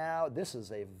right now. This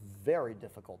is a very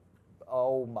difficult.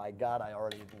 Oh my God, I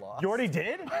already lost. You already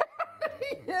did?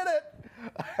 He hit it.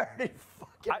 I already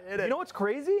fucking hit it. You know what's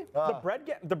crazy?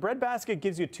 The bread basket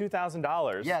gives you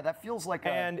 $2,000. Yeah, that feels like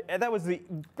And that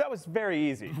was very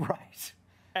easy. right.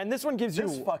 And this one gives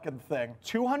This you fucking thing.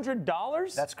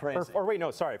 $200. That's crazy. Or wait,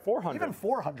 no, sorry, 400. Even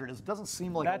 400 doesn't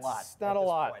seem like That's a lot. not at a this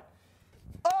lot. point.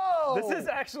 Oh! This is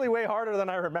actually way harder than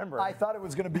I remember. I thought it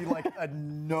was going to be like a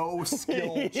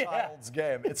no-skill Yeah. child's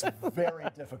game. It's very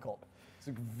difficult. It's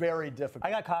very difficult.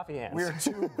 I got coffee hands. We're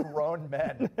two grown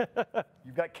men.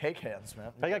 You've got cake hands,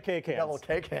 man. I got cake You got hands. little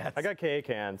cake hands. I got cake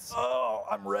hands. Oh,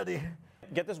 I'm ready.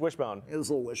 Get this wishbone. It was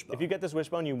a little wishbone. If you get this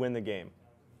wishbone, you win the game.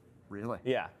 Really?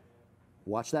 Yeah.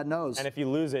 Watch that nose. And if you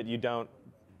lose it, you don't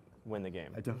win the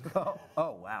game. I don't.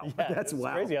 Oh wow. Yeah, That's it's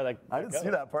wow. crazy how that I didn't see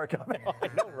goes. that part coming. I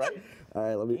know, right? All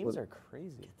right, let me. Games are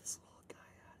crazy. Get this little guy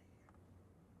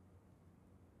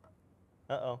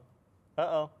out of here. Uh-oh.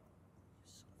 Uh-oh.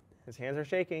 His hands are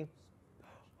shaking.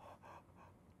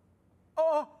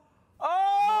 Oh!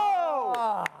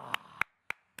 Oh!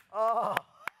 Oh!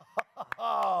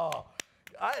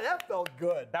 That felt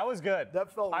good. That was good.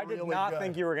 That felt I really did not good.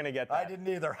 think you were going to get that. I didn't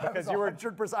either. Because I you was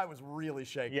were 100%. I was really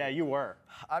shaky. Yeah, you were.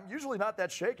 I'm usually not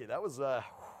that shaky. That was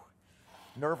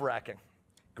nerve-wracking.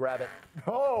 Grab it.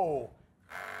 Oh!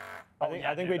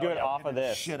 I think we do it off of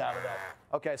this. Shit out of that.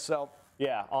 Okay, so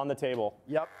Yeah, on the table.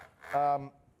 yep.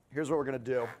 Here's what we're gonna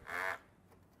do.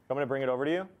 I'm going to bring it over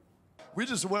to you. We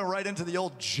just went right into the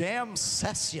old jam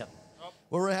session.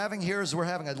 What we're having here is we're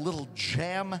having a little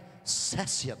jam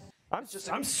session.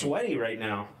 I'm sweaty right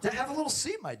now. Have a little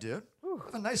seat, my dude.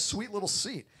 Have a nice, sweet little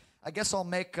seat. I guess I'll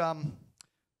make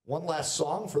one last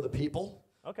song for the people,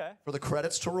 Okay. for the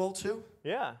credits to roll to.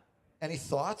 Yeah. Any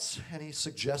thoughts? Any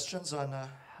suggestions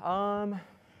on?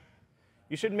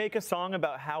 You should make a song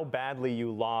about how badly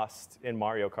you lost in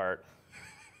Mario Kart.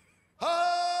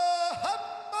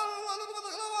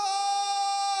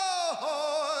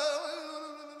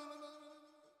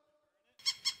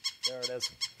 There it is.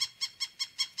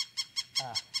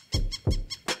 Yeah.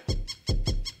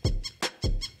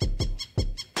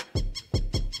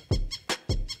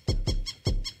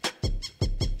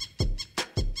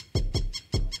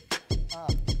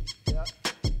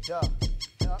 Yeah.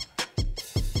 Yeah.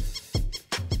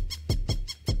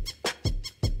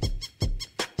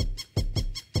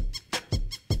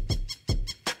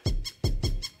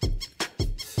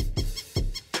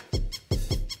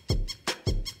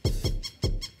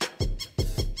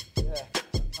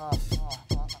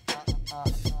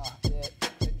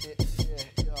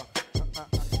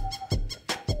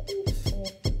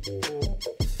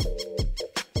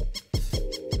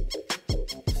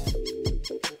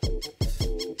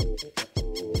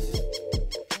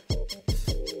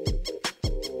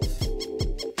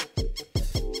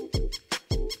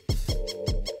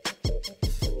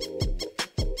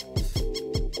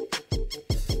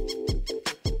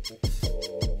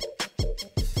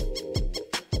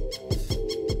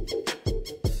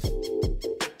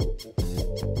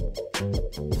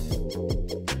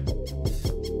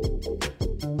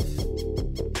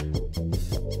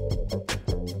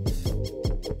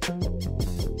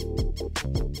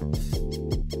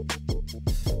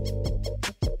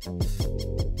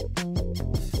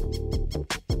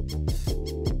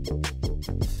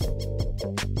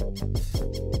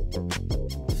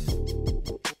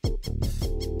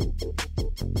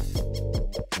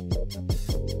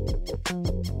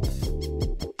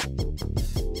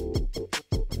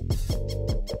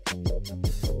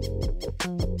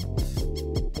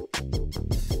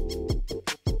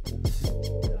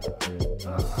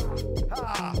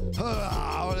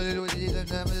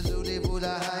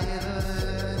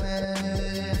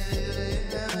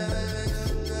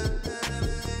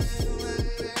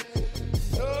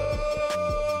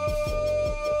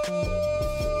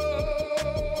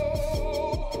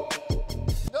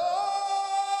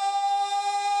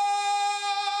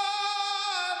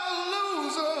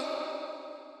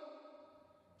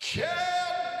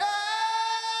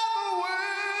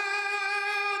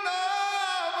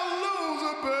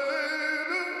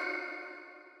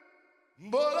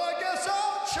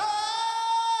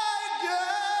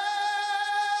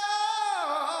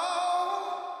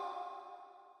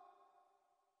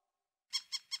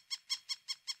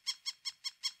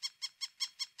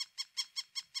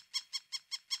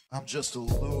 I'm just a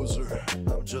loser,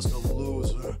 I'm just a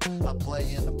loser. I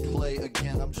play and I play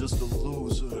again, I'm just a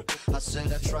loser. I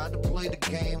said I tried to play the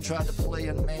game, tried to play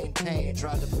and maintain,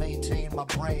 tried to maintain my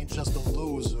brain, just a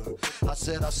loser. I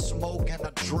said I smoke and I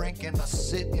drink and I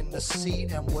sit in the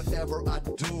seat, and whatever I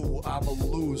do, I'm a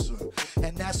loser.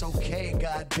 And that's okay,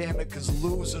 goddammit, cause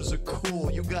losers are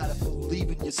cool. You gotta believe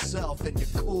in yourself and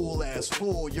you're cool ass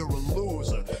fool, you're a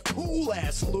loser. Cool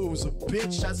ass loser,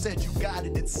 bitch. I said you got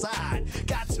it inside.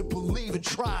 Got to believe and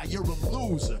try, you're a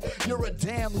loser. You're a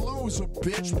damn loser,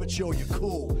 bitch. But yo, you're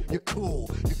cool, you're cool,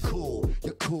 you're cool,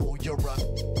 you're cool, you're a...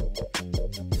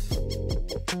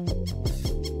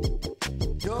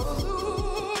 You're a loser.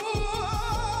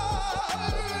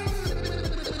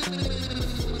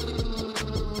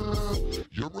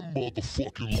 You're a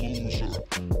motherfucking loser.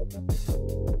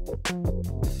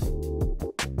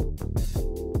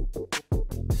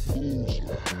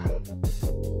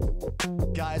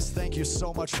 Guys, thank you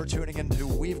so much for tuning in to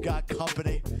We've Got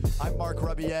Company. I'm Marc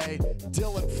Rebillet,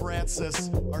 Dillon Francis,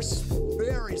 our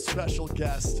very special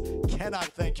guest. Cannot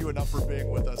thank you enough for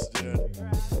being with us, dude.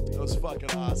 It was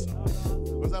fucking awesome.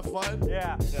 Was that fun?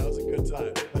 Yeah. Yeah, it was a good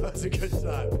time. It was a good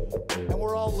time. And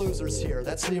we're all losers here.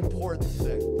 That's the important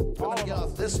thing. I'm gonna get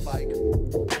off this mic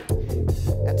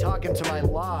and talk into my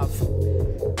love,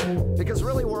 because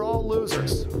really we're all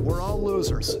losers. We're all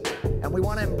losers. And we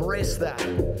want to embrace that,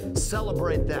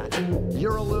 celebrate that.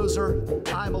 You're a loser,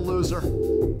 I'm a loser.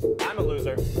 I'm a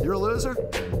loser. You're a loser?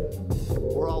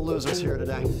 We're all losers here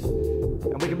today.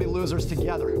 And we can be losers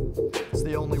together. It's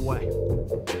the only way.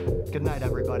 Good night,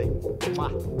 everybody.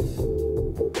 Mwah.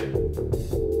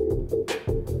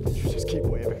 Just keep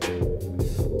waving.